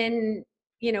 when,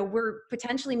 we're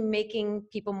potentially making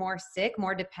people more sick,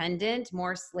 more dependent,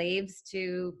 more slaves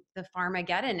to the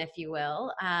Pharmageddon, if you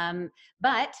will.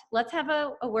 But let's have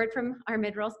a word from our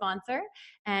mid-roll sponsor,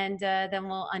 and then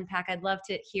we'll unpack. I'd love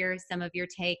to hear some of your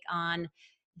take on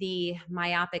the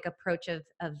myopic approach of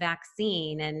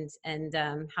vaccine and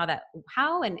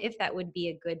how and if that would be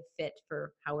a good fit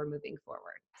for how we're moving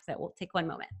forward. So we'll take one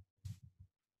moment.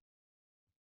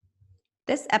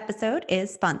 This episode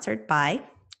is sponsored by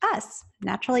us,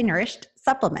 Naturally Nourished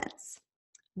Supplements.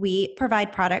 We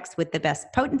provide products with the best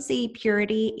potency,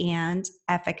 purity, and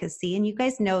efficacy. And you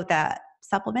guys know that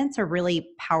supplements are really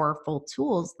powerful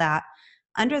tools that,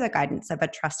 under the guidance of a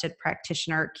trusted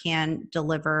practitioner, can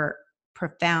deliver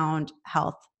profound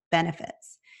health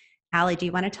benefits. Allie, do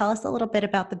you want to tell us a little bit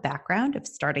about the background of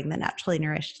starting the Naturally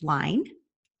Nourished line?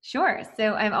 Sure.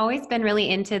 So I've always been really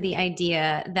into the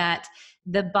idea that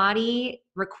the body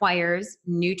requires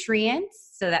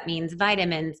nutrients. So that means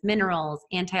vitamins, minerals,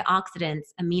 antioxidants,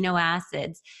 amino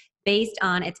acids, based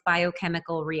on its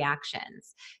biochemical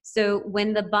reactions. So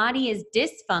when the body is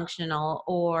dysfunctional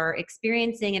or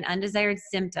experiencing an undesired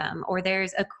symptom, or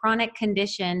there's a chronic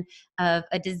condition of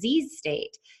a disease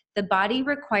state, the body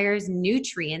requires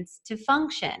nutrients to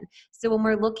function. So when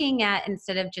we're looking at,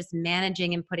 instead of just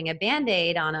managing and putting a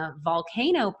Band-Aid on a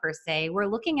volcano per se, we're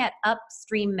looking at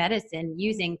upstream medicine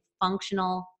using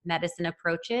functional medicine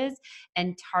approaches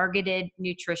and targeted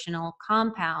nutritional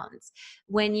compounds.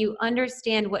 When you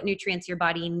understand what nutrients your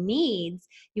body needs,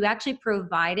 you actually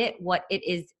provide it what it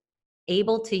is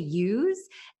able to use,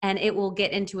 and it will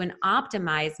get into an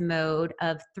optimized mode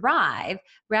of thrive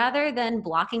rather than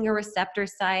blocking a receptor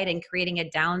site and creating a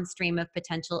downstream of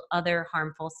potential other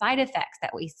harmful side effects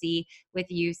that we see with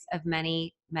use of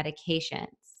many medications.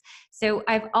 So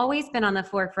I've always been on the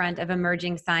forefront of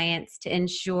emerging science to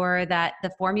ensure that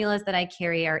the formulas that I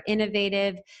carry are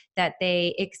innovative, that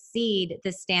they exceed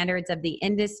the standards of the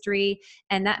industry.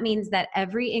 And that means that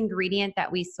every ingredient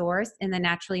that we source in the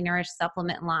Naturally Nourished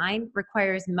supplement line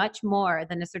requires much more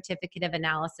than a certificate of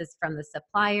analysis from the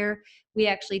supplier. We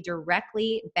actually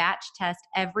directly batch test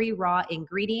every raw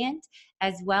ingredient,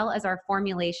 as well as our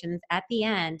formulations at the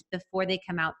end before they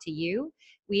come out to you.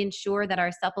 We ensure that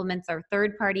our supplements are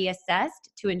third-party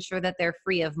assessed to ensure that they're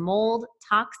free of mold,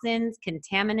 toxins,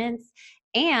 contaminants,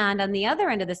 and on the other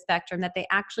end of the spectrum, that they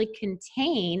actually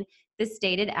contain the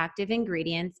stated active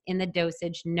ingredients in the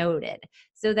dosage noted,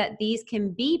 so that these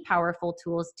can be powerful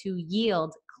tools to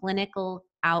yield clinical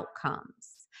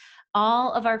outcomes.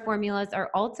 All of our formulas are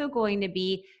also going to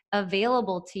be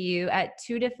available to you at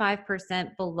 2 to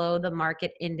 5% below the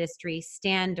market industry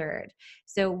standard.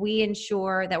 So we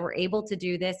ensure that we're able to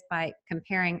do this by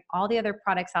comparing all the other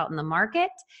products out in the market.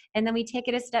 And then we take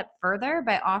it a step further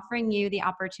by offering you the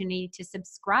opportunity to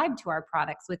subscribe to our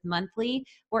products with monthly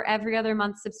or every other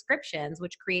month subscriptions,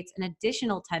 which creates an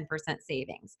additional 10%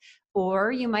 savings.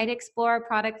 Or you might explore our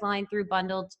product line through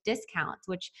bundled discounts,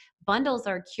 which bundles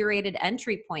are curated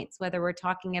entry points, whether we're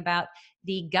talking about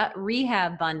the gut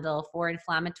rehab bundle for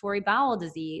inflammatory bowel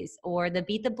disease or the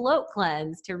Beat the Bloat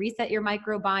cleanse to reset your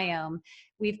microbiome.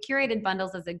 We've curated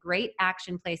bundles as a great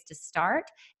action place to start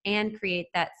and create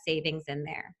that savings in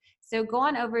there. So go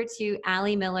on over to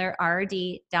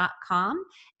alliemillerrd.com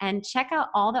and check out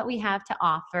all that we have to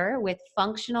offer with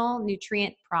functional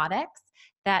nutrient products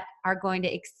that are going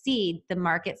to exceed the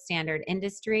market standard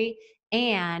industry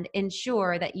and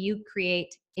ensure that you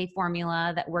create a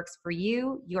formula that works for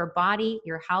you, your body,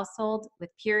 your household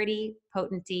with purity,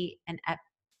 potency, and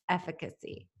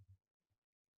efficacy.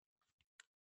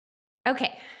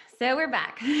 Okay, so we're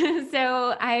back.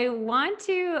 So I want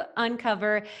to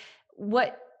uncover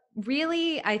what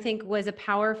really I think was a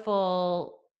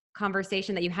powerful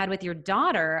conversation that you had with your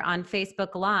daughter on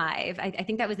Facebook Live. I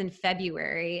think that was in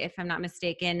February, if I'm not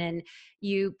mistaken. And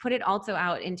you put it also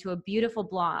out into a beautiful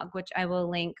blog, which I will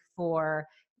link for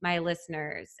my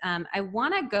listeners. I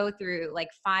want to go through like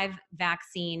 5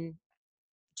 vaccine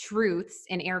truths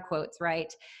in air quotes,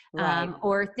 right?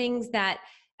 Or things that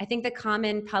I think the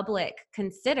common public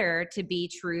consider to be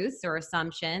truths or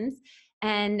assumptions.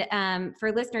 And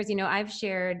for listeners, I've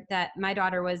shared that my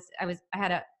daughter I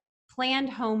had a planned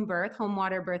home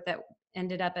water birth that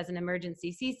ended up as an emergency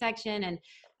C-section. And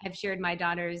I've shared my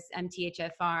daughter's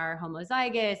MTHFR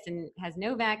homozygous and has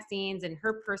no vaccines and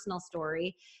her personal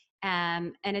story.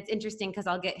 And it's interesting because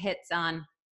I'll get hits on,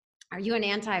 are you an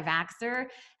anti-vaxxer?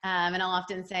 And I'll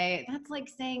often say, that's like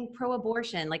saying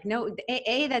pro-abortion. Like, no,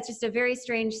 that's just a very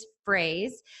strange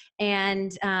phrase.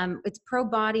 And it's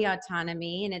pro-body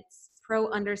autonomy and it's pro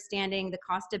understanding the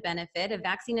cost of benefit. A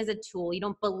vaccine is a tool. You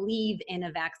don't believe in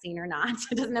a vaccine or not.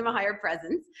 It doesn't have a higher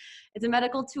presence. It's a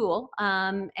medical tool.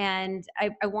 And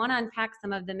I want to unpack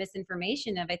some of the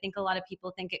misinformation of, I think a lot of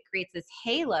people think it creates this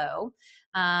halo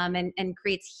and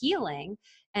creates healing,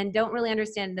 and don't really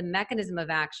understand the mechanism of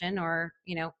action, or,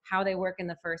 you know, how they work in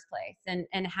the first place,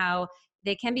 and how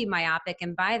they can be myopic.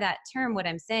 And by that term, what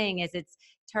I'm saying is it's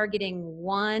targeting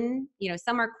one, you know,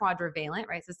 some are quadrivalent,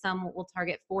 right? So some will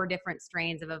target 4 different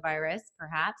strains of a virus,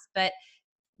 perhaps, but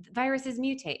viruses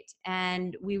mutate.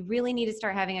 And we really need to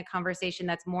start having a conversation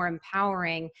that's more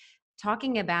empowering,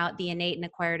 talking about the innate and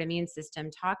acquired immune system,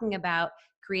 talking about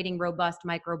creating robust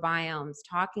microbiomes,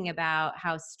 talking about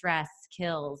how stress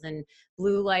kills and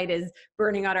blue light is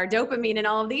burning out our dopamine and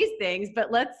all of these things.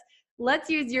 But let's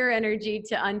use your energy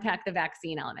to unpack the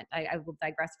vaccine element. I will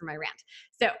digress from my rant.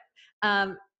 So,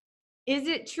 is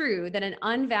it true that an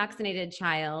unvaccinated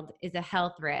child is a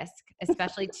health risk,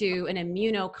 especially to an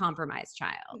immunocompromised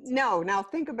child? No, now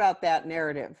think about that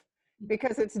narrative,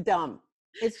 because it's dumb.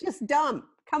 It's just dumb.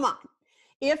 Come on.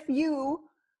 If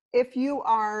you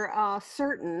are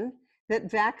certain that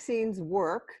vaccines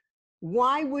work,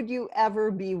 why would you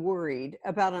ever be worried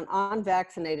about an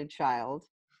unvaccinated child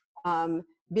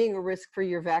being a risk for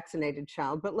your vaccinated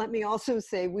child? But let me also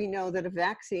say, we know that a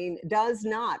vaccine does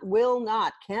not, will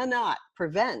not, cannot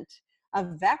prevent a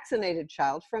vaccinated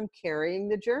child from carrying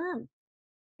the germ.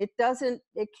 It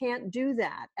can't do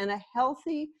that. And a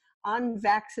healthy,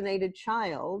 unvaccinated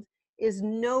child is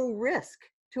no risk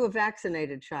to a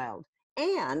vaccinated child.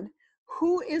 And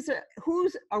who's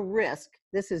a risk?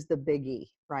 This is the biggie,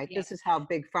 right? Yes. This is how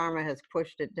big pharma has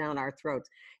pushed it down our throats.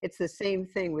 It's the same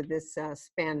thing with this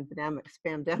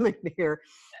spamdemic here,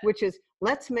 which is,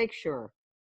 let's make sure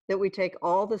that we take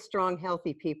all the strong,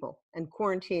 healthy people and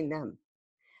quarantine them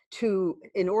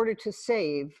in order to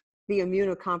save the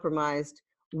immunocompromised,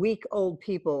 weak old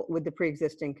people with the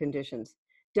pre-existing conditions.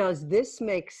 Does this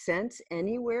make sense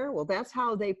anywhere? Well, that's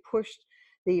how they pushed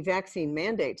the vaccine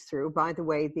mandates through. By the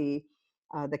way, the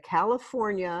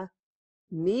California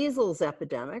measles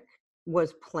epidemic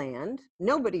was planned.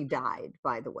 Nobody died,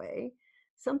 by the way.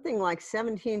 Something like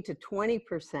 17 to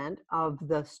 20% of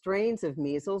the strains of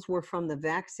measles were from the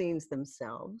vaccines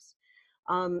themselves.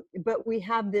 But we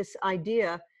have this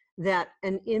idea that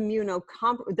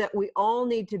that we all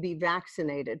need to be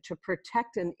vaccinated to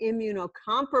protect an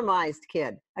immunocompromised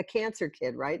kid, a cancer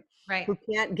kid, right? Right. Who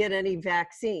can't get any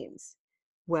vaccines.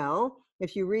 Well,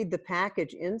 if you read the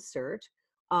package insert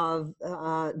of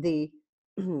the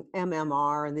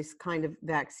MMR and this kind of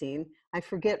vaccine, I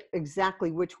forget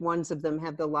exactly which ones of them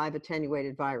have the live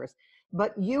attenuated virus,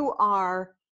 but you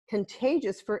are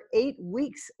contagious for 8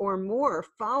 weeks or more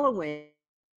following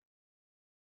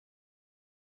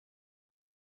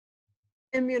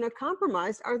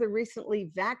immunocompromised are the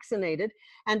recently vaccinated.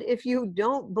 And if you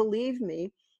don't believe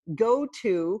me, go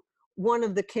to one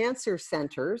of the cancer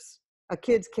centers, a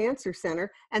kid's cancer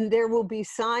center, and there will be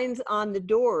signs on the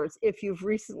doors: if you've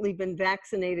recently been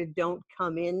vaccinated, don't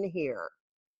come in here.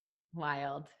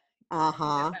 Wild.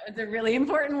 Uh-huh. That was a really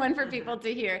important one for people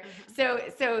to hear.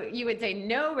 So you would say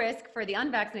no risk for the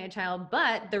unvaccinated child,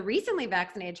 but the recently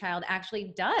vaccinated child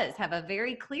actually does have a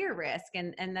very clear risk,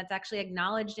 and that's actually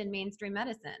acknowledged in mainstream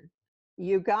medicine.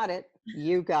 You got it.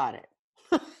 You got it.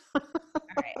 All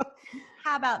right.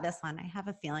 How about this one? I have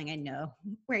a feeling I know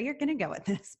where you're going to go with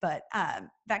this, but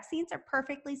vaccines are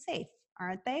perfectly safe,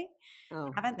 aren't they?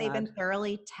 Oh, Haven't they been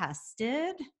thoroughly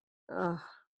tested?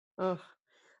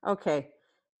 Okay.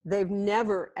 They've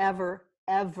never, ever,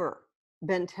 ever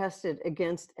been tested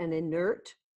against an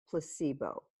inert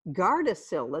placebo.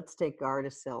 Gardasil, let's take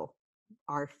Gardasil,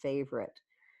 our favorite.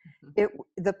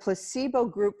 The placebo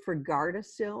group for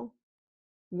Gardasil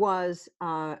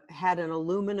had an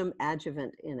aluminum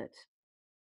adjuvant in it.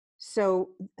 So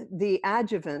the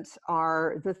adjuvants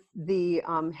are the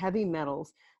heavy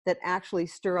metals that actually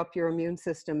stir up your immune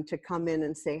system to come in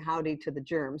and say howdy to the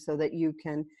germ, so that you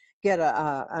can get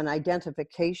an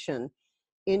identification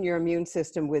in your immune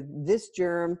system with, this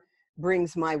germ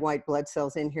brings my white blood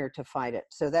cells in here to fight it.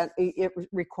 So that it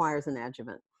requires an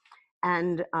adjuvant.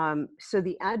 And so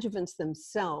the adjuvants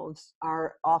themselves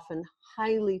are often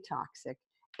highly toxic.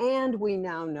 And we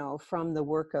now know from the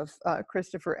work of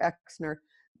Christopher Exner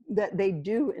that they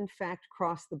do in fact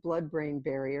cross the blood-brain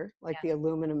barrier, like the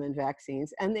aluminum in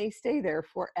vaccines, and they stay there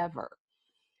forever.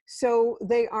 So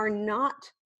they are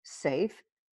not safe.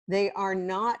 They are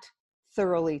not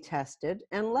thoroughly tested.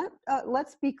 And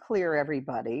let's be clear,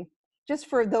 everybody, just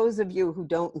for those of you who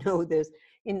don't know this,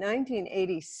 in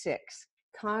 1986,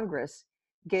 Congress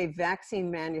gave vaccine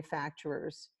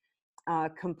manufacturers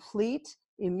complete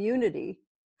immunity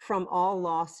from all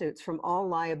lawsuits, from all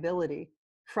liability,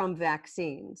 from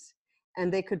vaccines.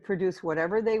 And they could produce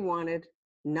whatever they wanted,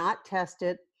 not test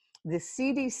it. The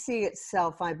CDC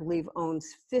itself, I believe,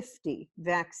 owns 50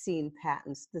 vaccine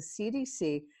patents. The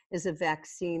CDC is a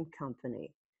vaccine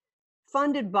company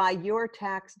funded by your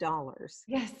tax dollars.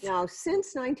 Yes. Now,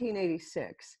 since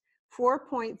 1986,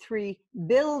 $4.3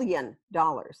 billion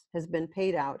has been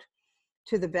paid out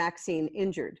to the vaccine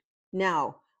injured.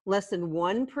 Now, less than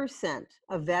 1%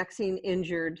 of vaccine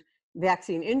injuries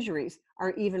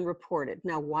are even reported.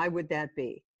 Now, why would that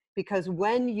be? Because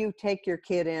when you take your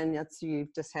kid in,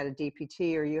 you've just had a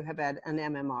DPT or you have had an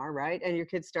MMR, right? And your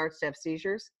kid starts to have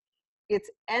seizures, it's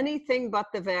anything but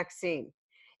the vaccine.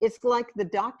 It's like the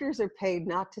doctors are paid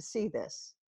not to see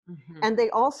this. Mm-hmm. And they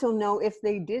also know if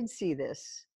they did see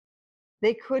this,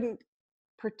 they couldn't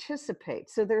participate.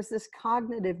 So there's this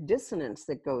cognitive dissonance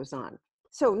that goes on.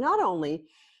 So not only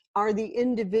are the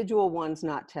individual ones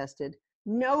not tested,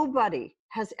 nobody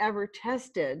has ever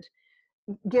tested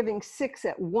giving 6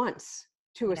 at once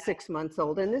to a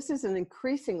 6-month-old. And this is an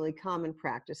increasingly common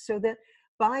practice. So that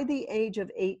by the age of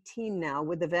 18 now,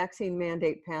 with the vaccine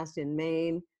mandate passed in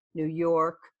Maine, New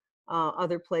York,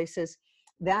 other places,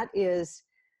 that is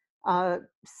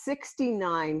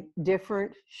 69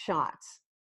 different shots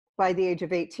by the age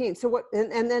of 18. So what,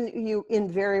 and then you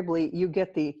invariably, you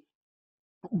get the,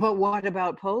 but what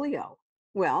about polio?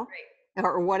 Well,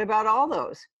 or what about all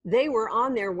those? They were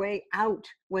on their way out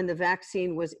when the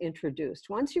vaccine was introduced.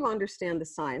 Once you understand the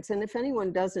science, and if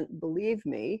anyone doesn't believe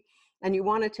me, and you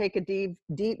want to take a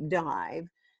deep dive,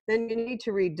 then you need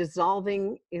to read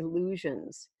Dissolving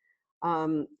Illusions,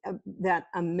 that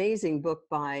amazing book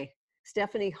by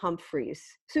Susan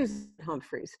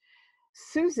Humphreys.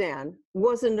 Suzanne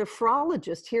was a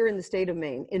nephrologist here in the state of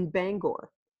Maine, in Bangor.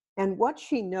 And what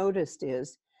she noticed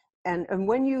is, and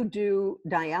when you do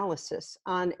dialysis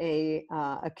on a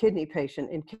kidney patient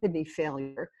in kidney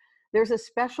failure, there's a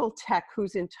special tech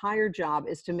whose entire job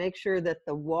is to make sure that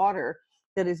the water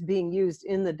that is being used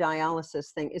in the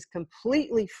dialysis thing is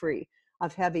completely free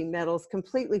of heavy metals,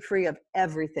 completely free of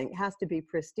everything. It has to be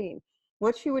pristine.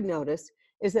 What she would notice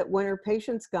is that when her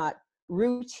patients got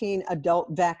routine adult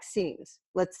vaccines,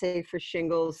 let's say for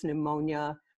shingles,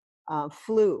 pneumonia,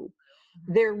 flu,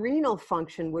 their renal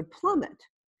function would plummet.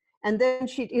 And then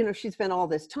she'd spent all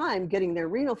this time getting their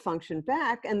renal function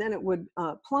back, and then it would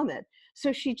plummet.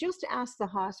 So she just asked the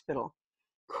hospital,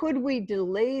 could we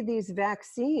delay these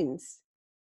vaccines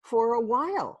for a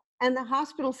while? And the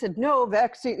hospital said, no,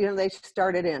 vaccine, they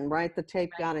started in, right? The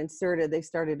tape got inserted, they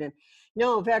started in.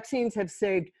 No, vaccines have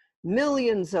saved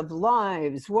millions of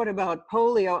lives. What about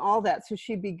polio? All that. So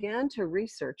she began to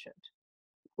research it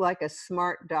like a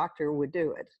smart doctor would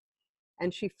do it.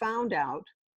 And she found out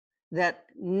that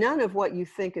none of what you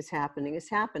think is happening is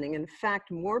happening. In fact,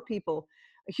 more people,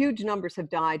 huge numbers have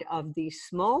died of the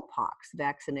smallpox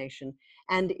vaccination.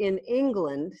 And in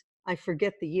England, I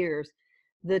forget the years,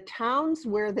 the towns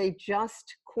where they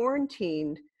just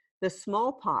quarantined the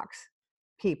smallpox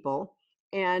people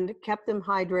and kept them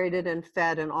hydrated and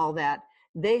fed and all that,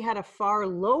 they had a far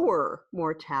lower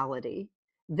mortality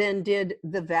than did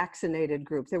the vaccinated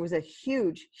group. There was a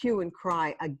huge hue and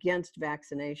cry against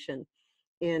vaccination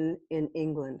in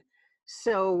England.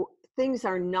 So things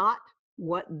are not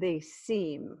what they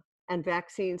seem, and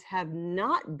vaccines have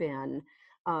not been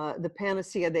the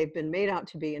panacea they've been made out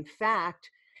to be. In fact,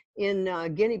 in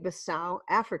Guinea-Bissau,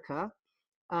 Africa,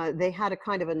 they had a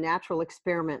kind of a natural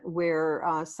experiment where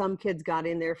some kids got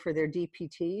in there for their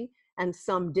DPT and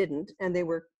some didn't, and they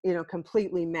were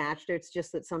completely matched. It's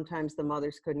just that sometimes the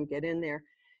mothers couldn't get in there.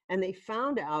 And they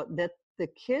found out that the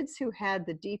kids who had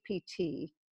the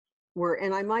DPT were,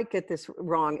 and I might get this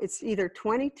wrong, it's either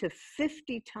 20 to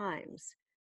 50 times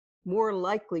more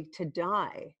likely to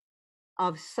die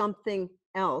of something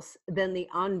else than the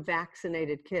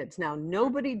unvaccinated kids. Now,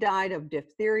 nobody died of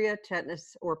diphtheria,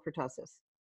 tetanus, or pertussis.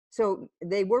 So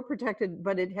they were protected,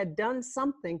 but it had done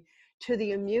something to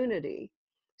the immunity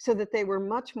so that they were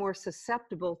much more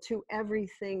susceptible to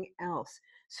everything else.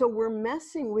 So we're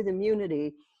messing with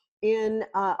immunity in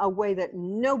a way that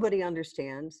nobody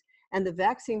understands. And the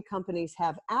vaccine companies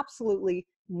have absolutely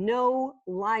no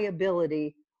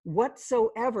liability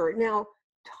whatsoever. Now,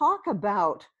 talk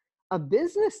about a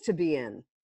business to be in.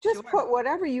 Just put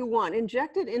whatever you want,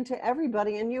 inject it into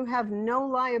everybody, and you have no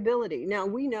liability. Now,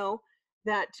 we know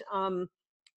that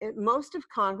most of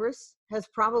Congress has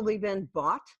probably been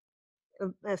bought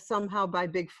somehow by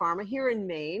Big Pharma. Here in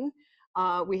Maine,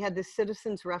 we had the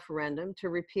citizens' referendum to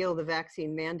repeal the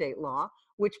vaccine mandate law,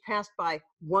 which passed by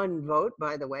one vote,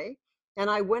 by the way. And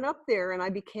I went up there and I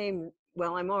became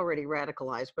well, I'm already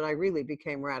radicalized, but I really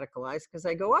became radicalized because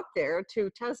I go up there to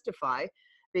testify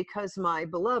because my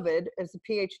beloved is a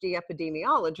PhD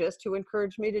epidemiologist who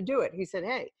encouraged me to do it. He said,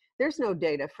 hey, there's no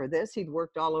data for this. He'd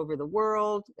worked all over the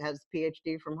world, has a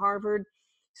PhD from Harvard.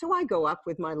 So I go up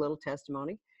with my little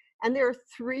testimony, and there are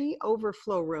 3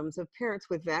 overflow rooms of parents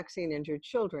with vaccine injured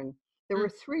children. There were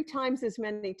 3 times as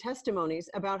many testimonies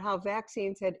about how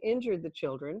vaccines had injured the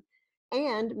children,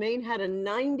 and Maine had a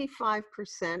 95%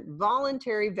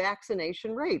 voluntary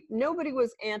vaccination rate. Nobody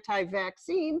was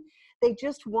anti-vaccine. They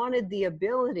just wanted the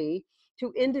ability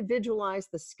to individualize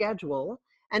the schedule.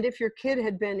 And if your kid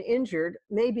had been injured,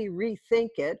 maybe rethink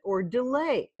it or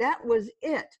delay. That was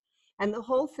it. And the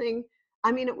whole thing,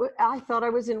 I mean, I thought I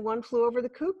was in One Flew Over the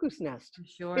Cuckoo's Nest.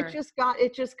 Sure. It just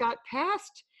got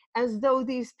passed as though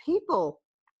these people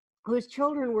whose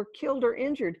children were killed or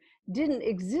injured didn't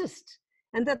exist,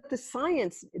 and that the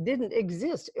science didn't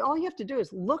exist. All you have to do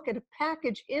is look at a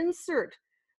package insert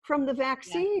from the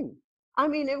vaccine. I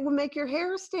mean, it will make your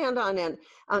hair stand on end.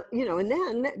 And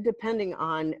then depending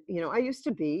on, I used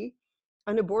to be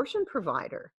an abortion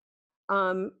provider.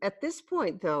 At this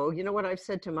point, though, what I've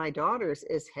said to my daughters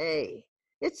is, hey,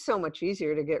 it's so much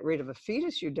easier to get rid of a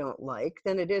fetus you don't like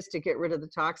than it is to get rid of the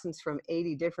toxins from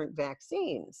 80 different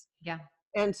vaccines. Yeah.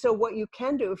 And so what you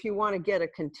can do if you want to get a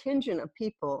contingent of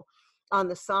people on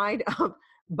the side of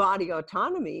body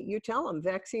autonomy, you tell them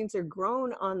vaccines are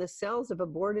grown on the cells of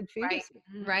aborted fetuses.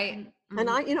 Right. And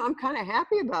I'm kind of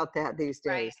happy about that these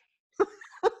days.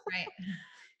 Right.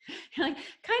 You're like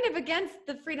kind of against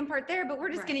the freedom part there, but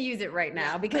we're just going to use it right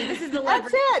now because this is the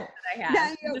leverage that I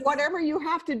have. Whatever you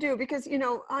have to do, because,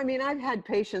 I've had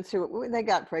patients who, they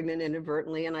got pregnant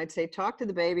inadvertently, and I'd say, talk to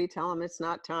the baby, tell them it's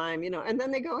not time, and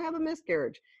then they go have a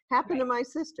miscarriage. Happened to my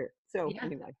sister. So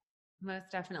anyway.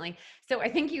 Most definitely. So I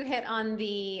think you hit on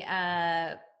the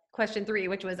question 3,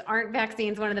 which was, aren't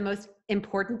vaccines one of the most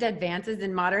important advances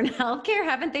in modern healthcare?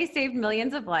 Haven't they saved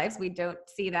millions of lives? We don't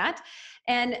see that.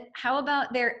 And how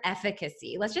about their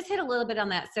efficacy? Let's just hit a little bit on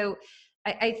that. So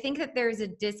I think that there's a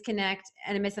disconnect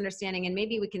and a misunderstanding, and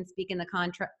maybe we can speak in the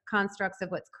constructs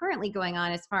of what's currently going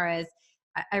on as far as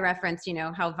I referenced,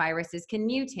 how viruses can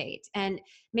mutate, and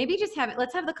maybe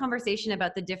let's have the conversation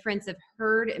about the difference of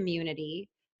herd immunity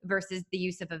versus the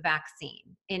use of a vaccine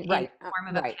in the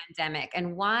form of a pandemic,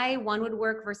 and why one would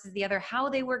work versus the other, how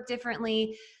they work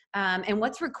differently, and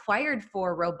what's required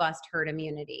for robust herd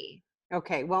immunity.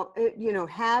 Okay, well,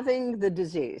 having the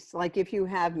disease, like if you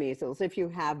have measles, if you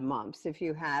have mumps, if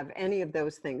you have any of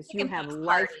those things, you have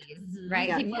right?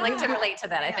 Yeah. People like to relate to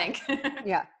that, I think.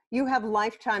 Yeah, you have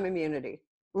lifetime immunity,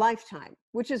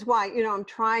 which is why, I'm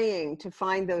trying to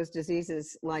find those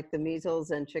diseases like the measles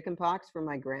and chickenpox for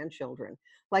my grandchildren.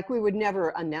 Like, we would never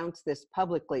announce this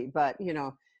publicly, but,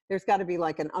 there's got to be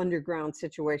like an underground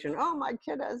situation. Oh, my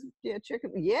kid has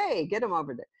chicken. Yay, get him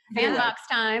over there. Sandbox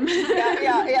time.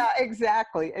 yeah,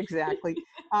 exactly.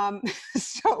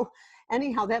 So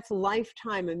anyhow, that's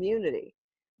lifetime immunity.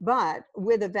 But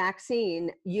with a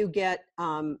vaccine, you get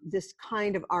this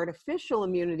kind of artificial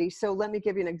immunity. So let me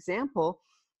give you an example.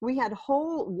 We had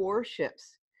whole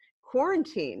warships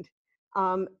quarantined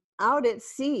out at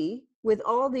sea with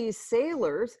all these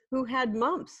sailors who had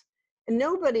mumps. And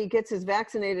nobody gets as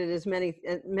vaccinated as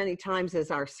many times as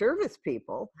our service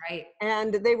people. Right.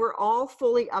 And they were all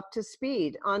fully up to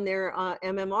speed on their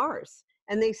MMRs,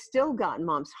 and they still got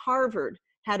mumps. Harvard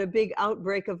had a big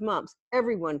outbreak of mumps.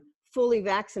 Everyone fully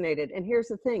vaccinated. And here's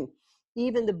the thing,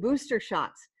 even the booster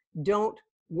shots don't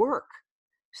work.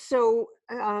 So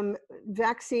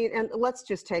vaccine, and let's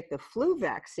just take the flu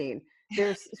vaccine.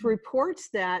 There's reports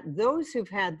that those who've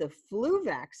had the flu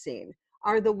vaccine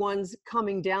are the ones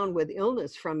coming down with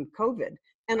illness from COVID,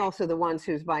 and also the ones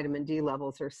whose vitamin D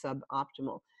levels are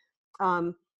suboptimal.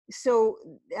 So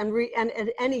at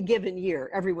any given year,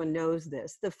 everyone knows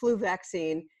this, the flu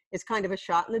vaccine is kind of a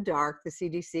shot in the dark. The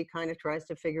CDC kind of tries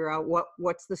to figure out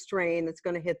what's the strain that's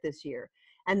going to hit this year.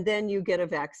 And then you get a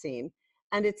vaccine.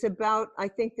 And it's about, I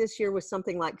think this year was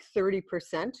something like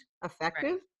 30%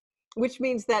 effective, which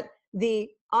means that the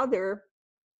other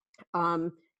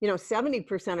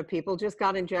 70% of people just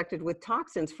got injected with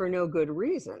toxins for no good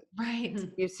reason. Right.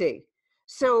 You see.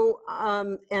 So,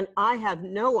 and I have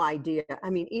no idea. I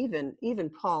mean, even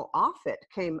Paul Offit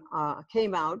came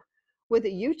out with a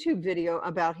YouTube video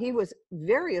about he was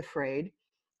very afraid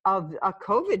of a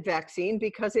COVID vaccine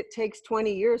because it takes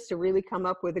 20 years to really come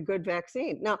up with a good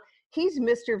vaccine. Now, he's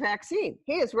Mr. Vaccine.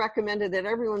 He has recommended that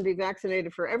everyone be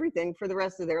vaccinated for everything for the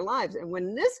rest of their lives. And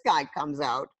when this guy comes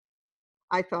out,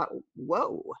 I thought,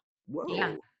 whoa.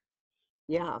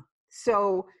 Yeah.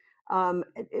 So,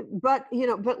 but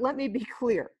let me be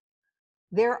clear.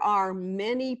 there are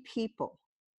many people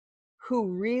who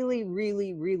really,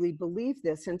 really, really believe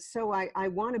this. And so I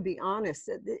want to be honest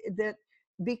that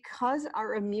because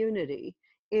our immunity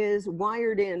is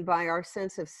wired in by our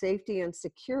sense of safety and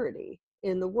security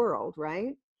in the world,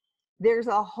 right? There's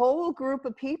a whole group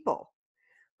of people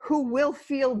who will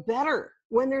feel better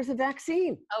when there's a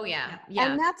vaccine. Oh yeah.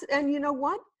 Yeah. And you know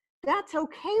what? That's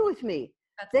okay with me.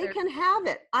 They can have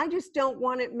it. I just don't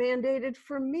want it mandated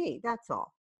for me. That's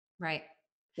all. Right.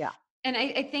 Yeah. And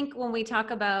I think when we talk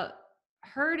about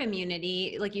herd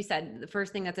immunity, like you said, the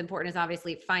first thing that's important is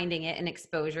obviously finding it and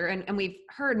exposure. And we've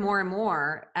heard more and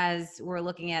more as we're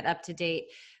looking at up-to-date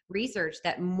research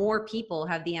that more people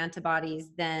have the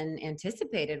antibodies than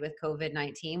anticipated with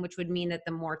COVID-19, which would mean that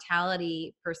the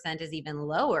mortality percent is even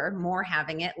lower, more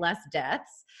having it, less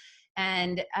deaths.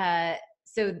 And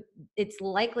so it's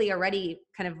likely already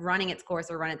kind of running its course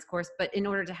or run its course. But in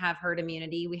order to have herd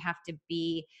immunity, we have to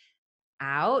be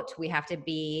out, we have to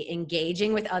be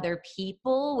engaging with other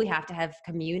people, we have to have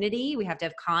community, we have to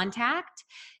have contact.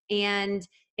 And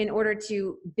in order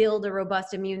to build a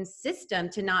robust immune system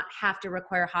to not have to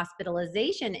require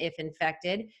hospitalization if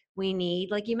infected, we need,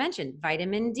 like you mentioned,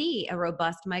 vitamin D, a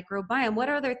robust microbiome. What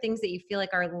are other things that you feel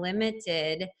like are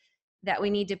limited that we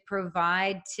need to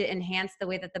provide to enhance the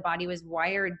way that the body was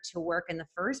wired to work in the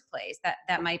first place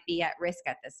that might be at risk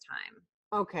at this time?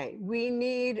 Okay, we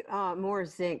need more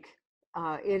zinc.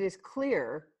 It is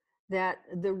clear that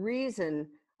the reason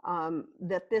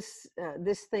that this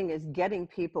thing is getting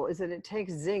people is that it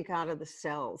takes zinc out of the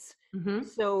cells. Mm-hmm.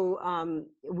 So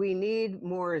we need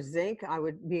more zinc. I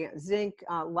would be zinc,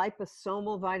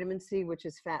 liposomal vitamin C, which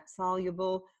is fat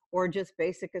soluble, or just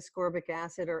basic ascorbic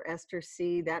acid or ester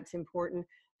C. That's important.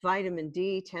 Vitamin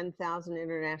D, 10,000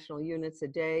 international units a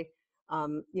day.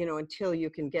 Until you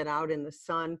can get out in the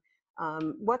sun.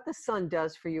 What the sun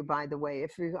does for you, by the way,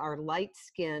 if you are light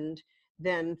skinned,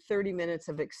 then 30 minutes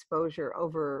of exposure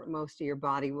over most of your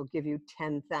body will give you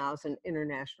 10,000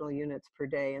 international units per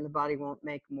day, and the body won't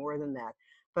make more than that.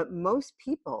 But most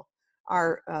people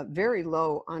are very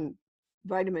low on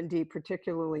vitamin D,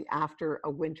 particularly after a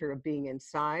winter of being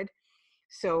inside.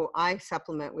 So I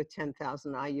supplement with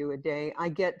 10,000 IU a day. I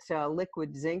get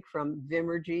liquid zinc from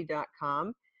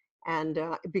vimergy.com, and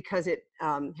because it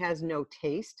has no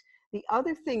taste. The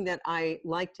other thing that I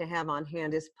like to have on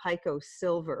hand is Pico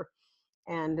Silver.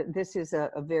 And this is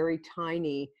a very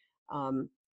tiny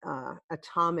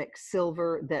atomic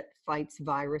silver that fights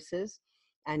viruses.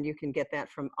 And you can get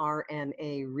that from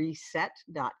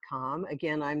rnareset.com.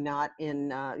 Again, I'm not in,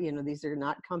 these are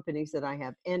not companies that I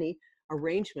have any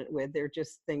arrangement with. They're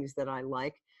just things that I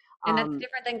like. And that's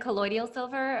different than colloidal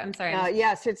silver? I'm sorry.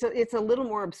 Yes, it's a little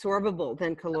more absorbable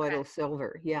than colloidal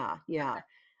silver. Yeah, yeah. Okay.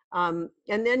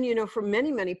 And then, for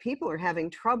many people are having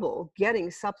trouble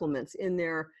getting supplements in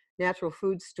their natural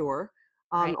food store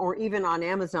Right. or even on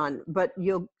Amazon. But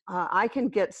I can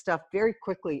get stuff very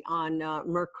quickly on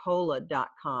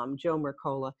Mercola.com, Joe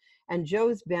Mercola. And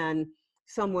Joe's been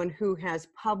someone who has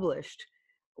published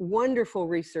wonderful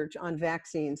research on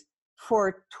vaccines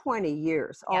for 20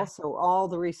 years. Yeah. Also, all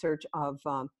the research of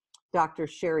Dr.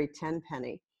 Sherry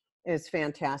Tenpenny is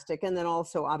fantastic. And then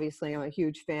also, obviously, I'm a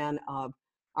huge fan of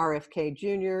RFK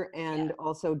Jr. and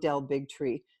also Del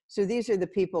Bigtree. So these are the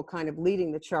people kind of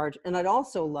leading the charge. And I'd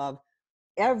also love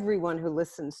everyone who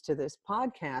listens to this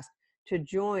podcast to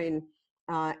join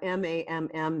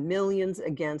MAMM, Millions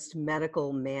Against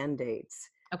Medical Mandates.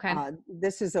 Okay.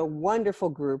 This is a wonderful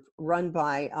group run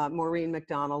by Maureen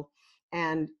McDonald.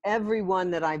 And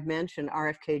everyone that I've mentioned,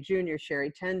 RFK Jr.,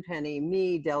 Sherry Tenpenny,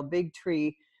 me, Del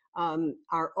Bigtree,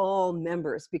 are all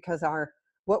members because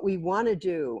what we want to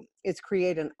do is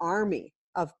create an army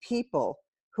of people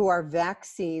who are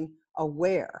vaccine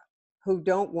aware, who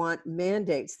don't want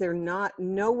mandates.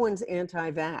 No one's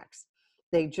anti-vax.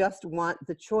 They just want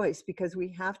the choice because we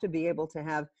have to be able to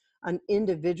have an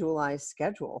individualized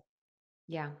schedule.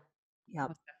 Yeah. Yeah.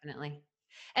 Most definitely.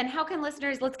 And how can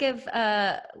listeners, let's give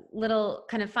little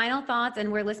kind of final thoughts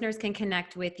and where listeners can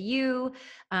connect with you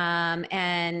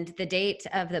and the date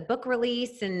of the book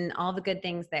release and all the good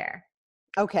things there.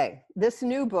 Okay, this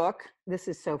new book, this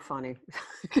is so funny.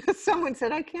 Someone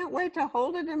said, I can't wait to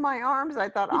hold it in my arms. I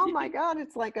thought, oh my God,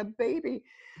 it's like a baby.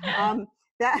 And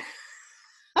a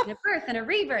birth and a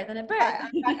rebirth and a birth. A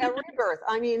rebirth.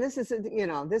 I mean, this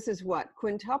is what?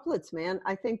 Quintuplets, man.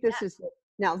 I think this is the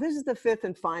 5th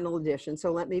and final edition.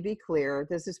 So let me be clear.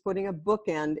 This is putting a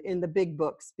bookend in the big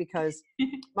books because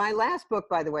my last book,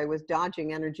 by the way, was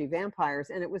Dodging Energy Vampires,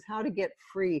 and it was how to get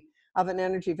free of an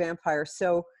energy vampire.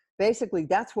 So basically,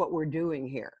 that's what we're doing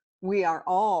here. We are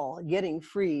all getting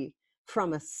free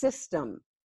from a system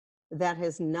that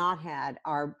has not had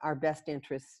our best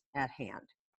interests at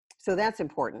hand. So that's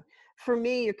important. For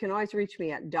me, you can always reach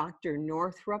me at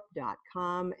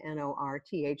drnorthrup.com,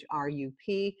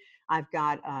 NORTHRUP. I've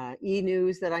got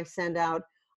e-news that I send out.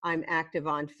 I'm active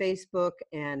on Facebook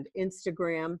and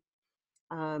Instagram,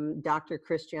 Dr.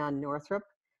 Christiane Northrup.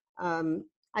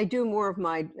 I do more of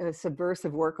my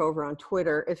subversive work over on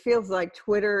Twitter. It feels like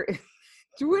Twitter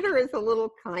is a little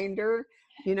kinder,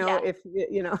 if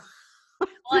you know. Well,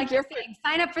 like you're saying,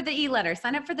 sign up for the e-letter,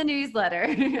 sign up for the newsletter.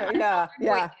 Yeah.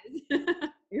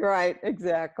 You're right.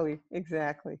 Exactly.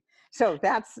 So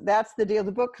that's the deal.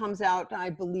 The book comes out, I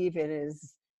believe it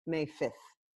is May 5th.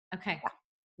 Okay. Yeah.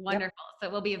 Wonderful. Yep. So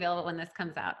it will be available when this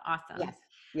comes out. Awesome.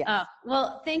 Yes.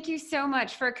 Well, thank you so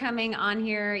much for coming on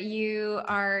here. You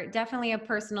are definitely a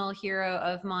personal hero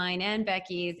of mine and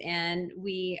Becky's, and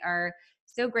we are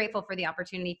so grateful for the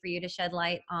opportunity for you to shed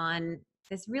light on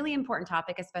this really important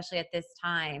topic, especially at this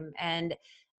time. And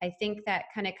I think that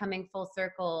kind of coming full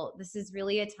circle, this is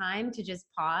really a time to just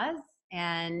pause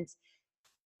and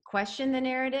question the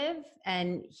narrative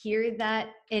and hear that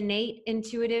innate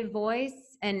intuitive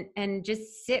voice and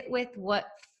just sit with what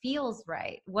feels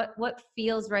right, what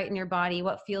feels right in your body,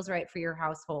 what feels right for your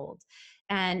household,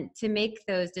 and to make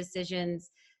those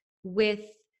decisions with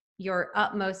your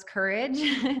utmost courage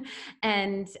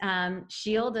and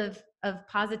shield of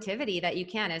positivity that you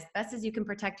can, as best as you can,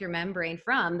 protect your membrane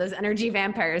from those energy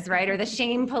vampires, right? Or the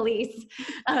shame police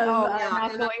of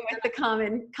not going with the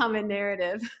common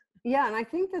narrative. Yeah, and I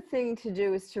think the thing to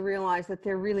do is to realize that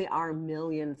there really are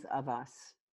millions of us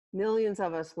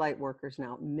light workers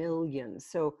now, millions.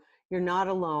 So you're not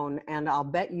alone, and I'll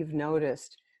bet you've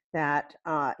noticed that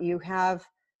you have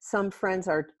some friends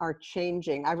are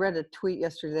changing. I read a tweet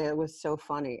yesterday that was so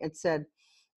funny. It said,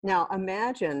 now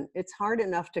imagine it's hard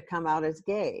enough to come out as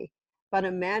gay, but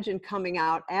imagine coming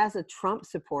out as a Trump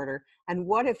supporter, and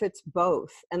what if it's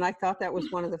both? And I thought that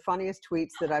was one of the funniest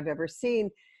tweets that I've ever seen,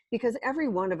 because every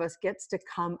one of us gets to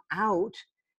come out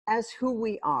as who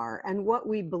we are and what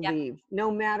we believe,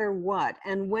 no matter what.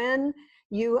 And when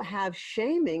you have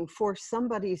shaming for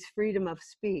somebody's freedom of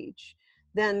speech,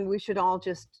 then we should all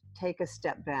just take a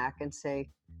step back and say,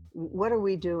 what are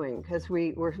we doing? Because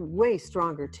we're way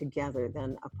stronger together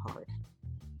than apart.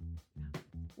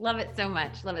 Love it so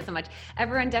much.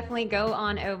 Everyone, definitely go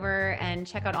on over and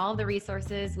check out all the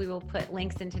resources. We will put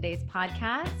links in today's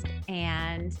podcast,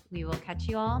 and we will catch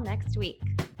you all next week.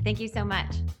 Thank you so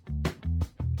much.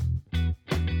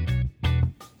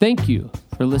 Thank you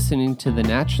for listening to the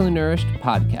Naturally Nourished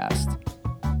podcast.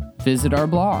 Visit our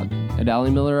blog at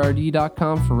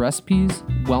alliemillerrd.com for recipes,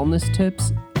 wellness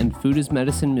tips, and food as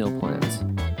medicine meal plans.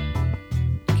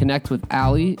 Connect with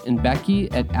Allie and Becky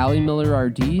at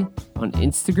AllieMillerRD on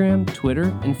Instagram, Twitter,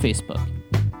 and Facebook.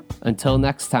 Until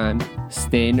next time,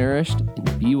 stay nourished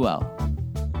and be well.